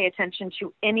help you pay attention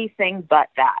to anything but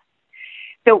that.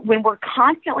 So when we're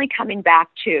constantly coming back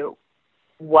to,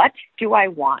 what do I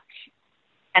want?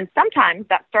 And sometimes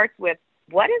that starts with,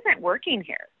 what isn't working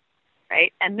here,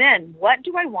 right? And then, what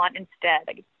do I want instead?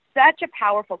 Like, it's such a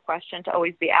powerful question to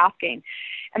always be asking.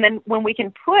 And then when we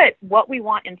can put what we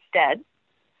want instead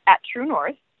at true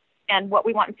north, and what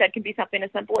we want instead can be something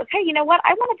as simple as, hey, you know what?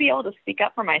 I want to be able to speak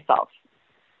up for myself.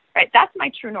 Right? That's my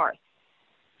true north.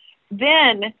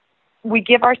 Then we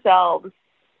give ourselves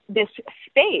this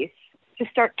space to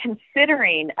start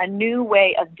considering a new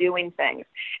way of doing things.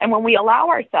 And when we allow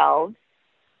ourselves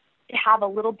to have a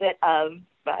little bit of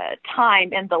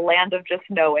time in the land of just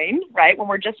knowing, right? When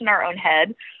we're just in our own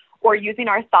head or using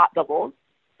our thought bubbles,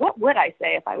 what would I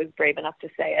say if I was brave enough to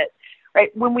say it?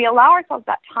 Right? When we allow ourselves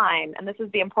that time, and this is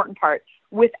the important part,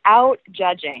 without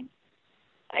judging,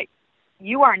 right?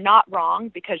 You are not wrong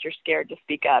because you're scared to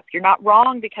speak up. You're not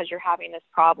wrong because you're having this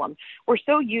problem. We're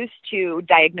so used to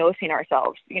diagnosing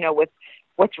ourselves, with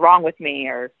what's wrong with me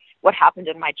or what happened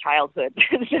in my childhood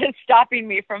that's stopping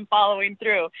me from following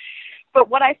through. But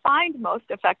what I find most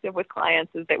effective with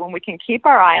clients is that when we can keep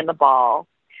our eye on the ball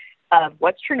of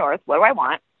what's true north, what do I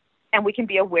want, and we can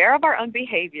be aware of our own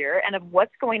behavior and of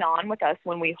what's going on with us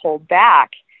when we hold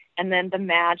back, and then the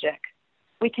magic.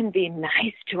 We can be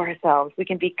nice to ourselves. We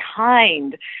can be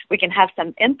kind. We can have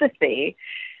some empathy.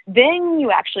 Then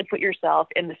you actually put yourself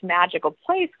in this magical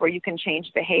place where you can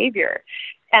change behavior.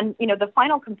 And, the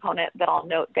final component that I'll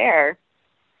note there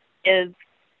is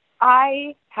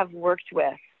I have worked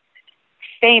with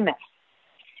famous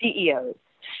CEOs,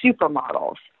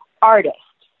 supermodels, artists.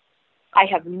 I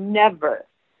have never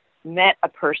met a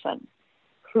person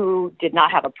who did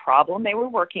not have a problem they were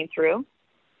working through,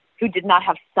 who did not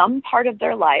have some part of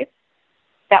their life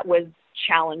that was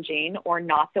challenging or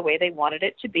not the way they wanted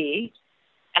it to be.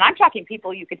 And I'm talking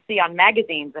people you could see on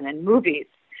magazines and in movies,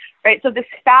 right? So this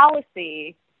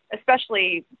fallacy,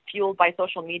 especially fueled by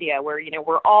social media, where,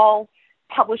 we're all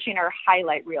publishing our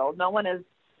highlight reel. No one is,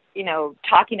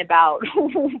 talking about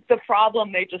the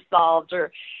problem they just solved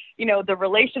or, the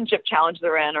relationship challenge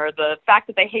they're in or the fact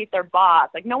that they hate their boss.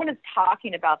 Like, no one is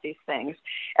talking about these things.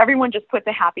 Everyone just puts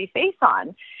a happy face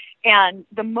on. And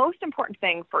the most important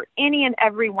thing for any and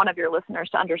every one of your listeners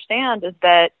to understand is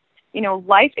that,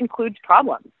 life includes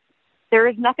problems. There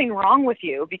is nothing wrong with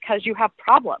you because you have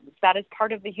problems. That is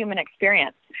part of the human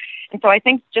experience. And so I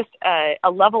think just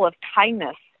a level of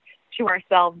kindness to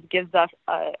ourselves gives us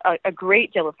a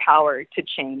great deal of power to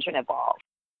change and evolve.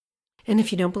 And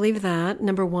if you don't believe that,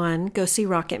 number one, go see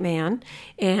Rocket Man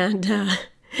and I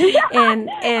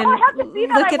have to see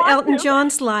that. look at Elton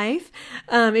John's life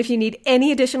if you need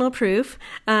any additional proof.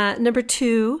 Number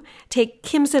two, take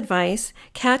Kim's advice.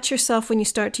 Catch yourself when you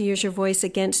start to use your voice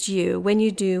against you. When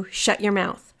you do, shut your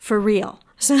mouth. For real.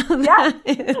 So that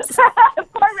is,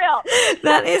 for real.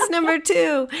 That is number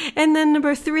two. And then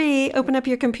number three, open up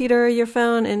your computer or your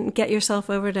phone and get yourself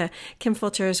over to Kim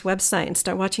Fulcher's website and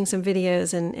start watching some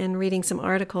videos and reading some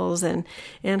articles and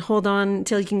hold on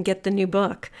until you can get the new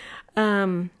book.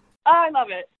 I love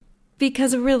it.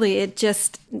 Because really,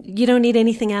 you don't need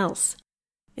anything else.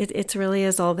 It really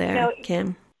is all there,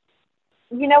 Kim.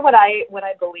 You know what I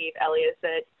believe, Ellie, is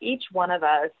that each one of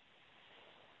us,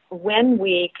 when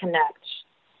we connect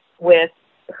with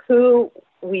who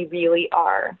we really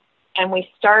are, and we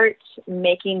start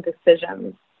making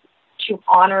decisions to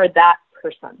honor that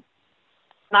person,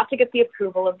 not to get the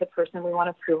approval of the person we want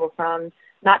approval from,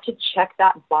 not to check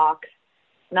that box,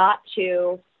 not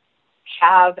to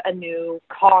have a new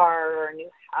car or a new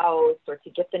house or to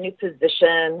get the new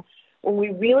position, when we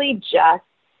really just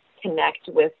connect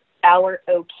with our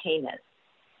okayness,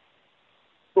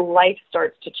 life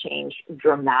starts to change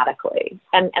dramatically.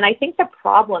 And I think the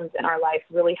problems in our life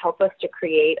really help us to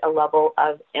create a level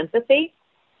of empathy,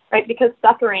 right? Because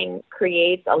suffering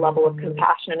creates a level of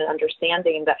compassion and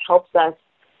understanding that helps us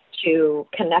to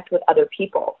connect with other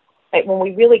people, right? When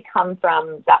we really come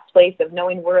from that place of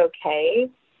knowing we're okay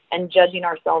and judging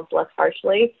ourselves less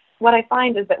harshly, what I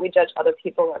find is that we judge other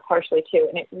people less harshly too.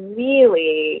 And it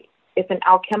really is an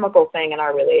alchemical thing in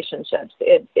our relationships.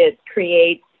 It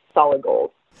creates solid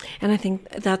gold. And I think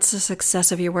that's the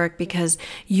success of your work because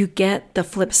you get the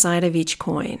flip side of each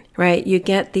coin, right? You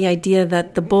get the idea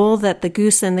that the bowl that the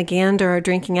goose and the gander are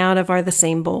drinking out of are the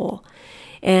same bowl.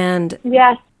 And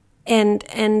yes.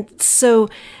 And so,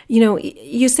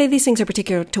 you say these things are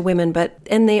particular to women,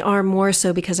 and they are more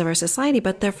so because of our society,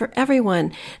 but they're for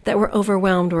everyone, that we're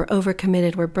overwhelmed, we're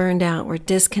overcommitted, we're burned out, we're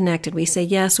disconnected. We say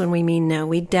yes when we mean no.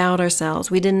 We doubt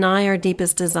ourselves. We deny our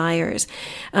deepest desires.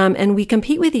 And we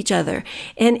compete with each other.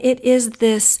 And it is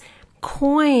this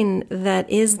coin that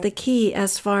is the key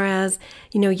as far as,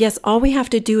 yes, all we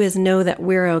have to do is know that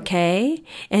we're okay.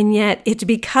 And yet it's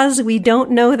because we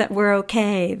don't know that we're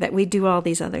okay that we do all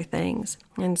these other things.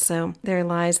 And so there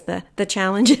lies the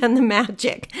challenge and the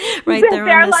magic right there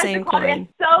on the same coin.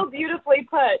 It's so beautifully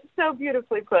put. So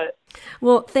beautifully put.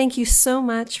 Well, thank you so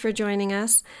much for joining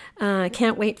us.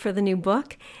 Can't wait for the new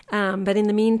book. But in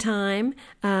the meantime,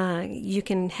 you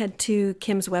can head to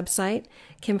Kim's website,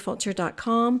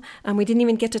 kimfulcher.com. We didn't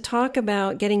even get to talk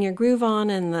about getting your groove on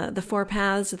and the 4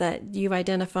 paths that you've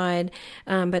identified,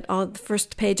 but all the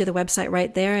first page of the website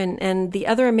right there. And the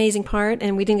other amazing part,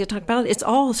 and we didn't get to talk about it, it's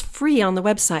all free on the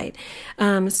website.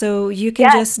 So you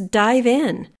can just dive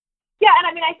in. Yeah,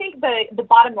 and I think the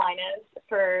bottom line is,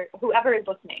 for whoever is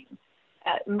listening,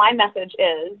 my message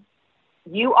is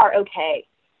you are okay.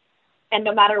 And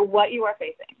no matter what you are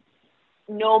facing,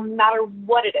 no matter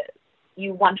what it is,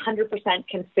 you 100%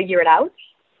 can figure it out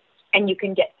and you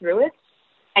can get through it.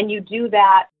 And you do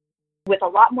that with a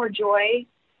lot more joy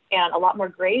and a lot more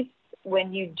grace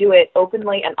when you do it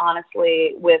openly and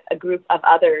honestly with a group of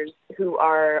others who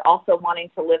are also wanting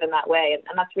to live in that way.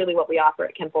 And that's really what we offer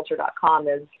at kimfulcher.com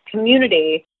is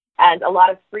community and a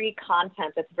lot of free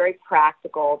content that's very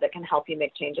practical that can help you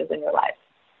make changes in your life.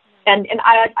 And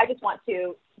I just want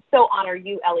to so honor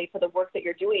you, Ellie, for the work that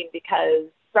you're doing, because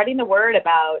spreading the word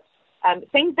about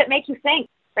things that make you think,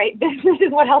 right? This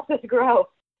is what helps us grow.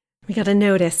 We got to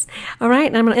notice. All right.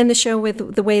 And I'm going to end the show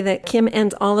with the way that Kim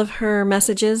ends all of her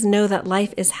messages. Know that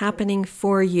life is happening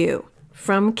for you.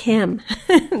 From Kim.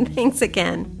 Thanks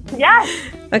again. Yes.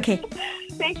 Okay.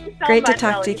 Thank you so much. Great to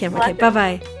talk Ellie. to you, Kim. Okay.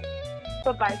 Bye-bye.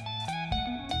 Bye-bye.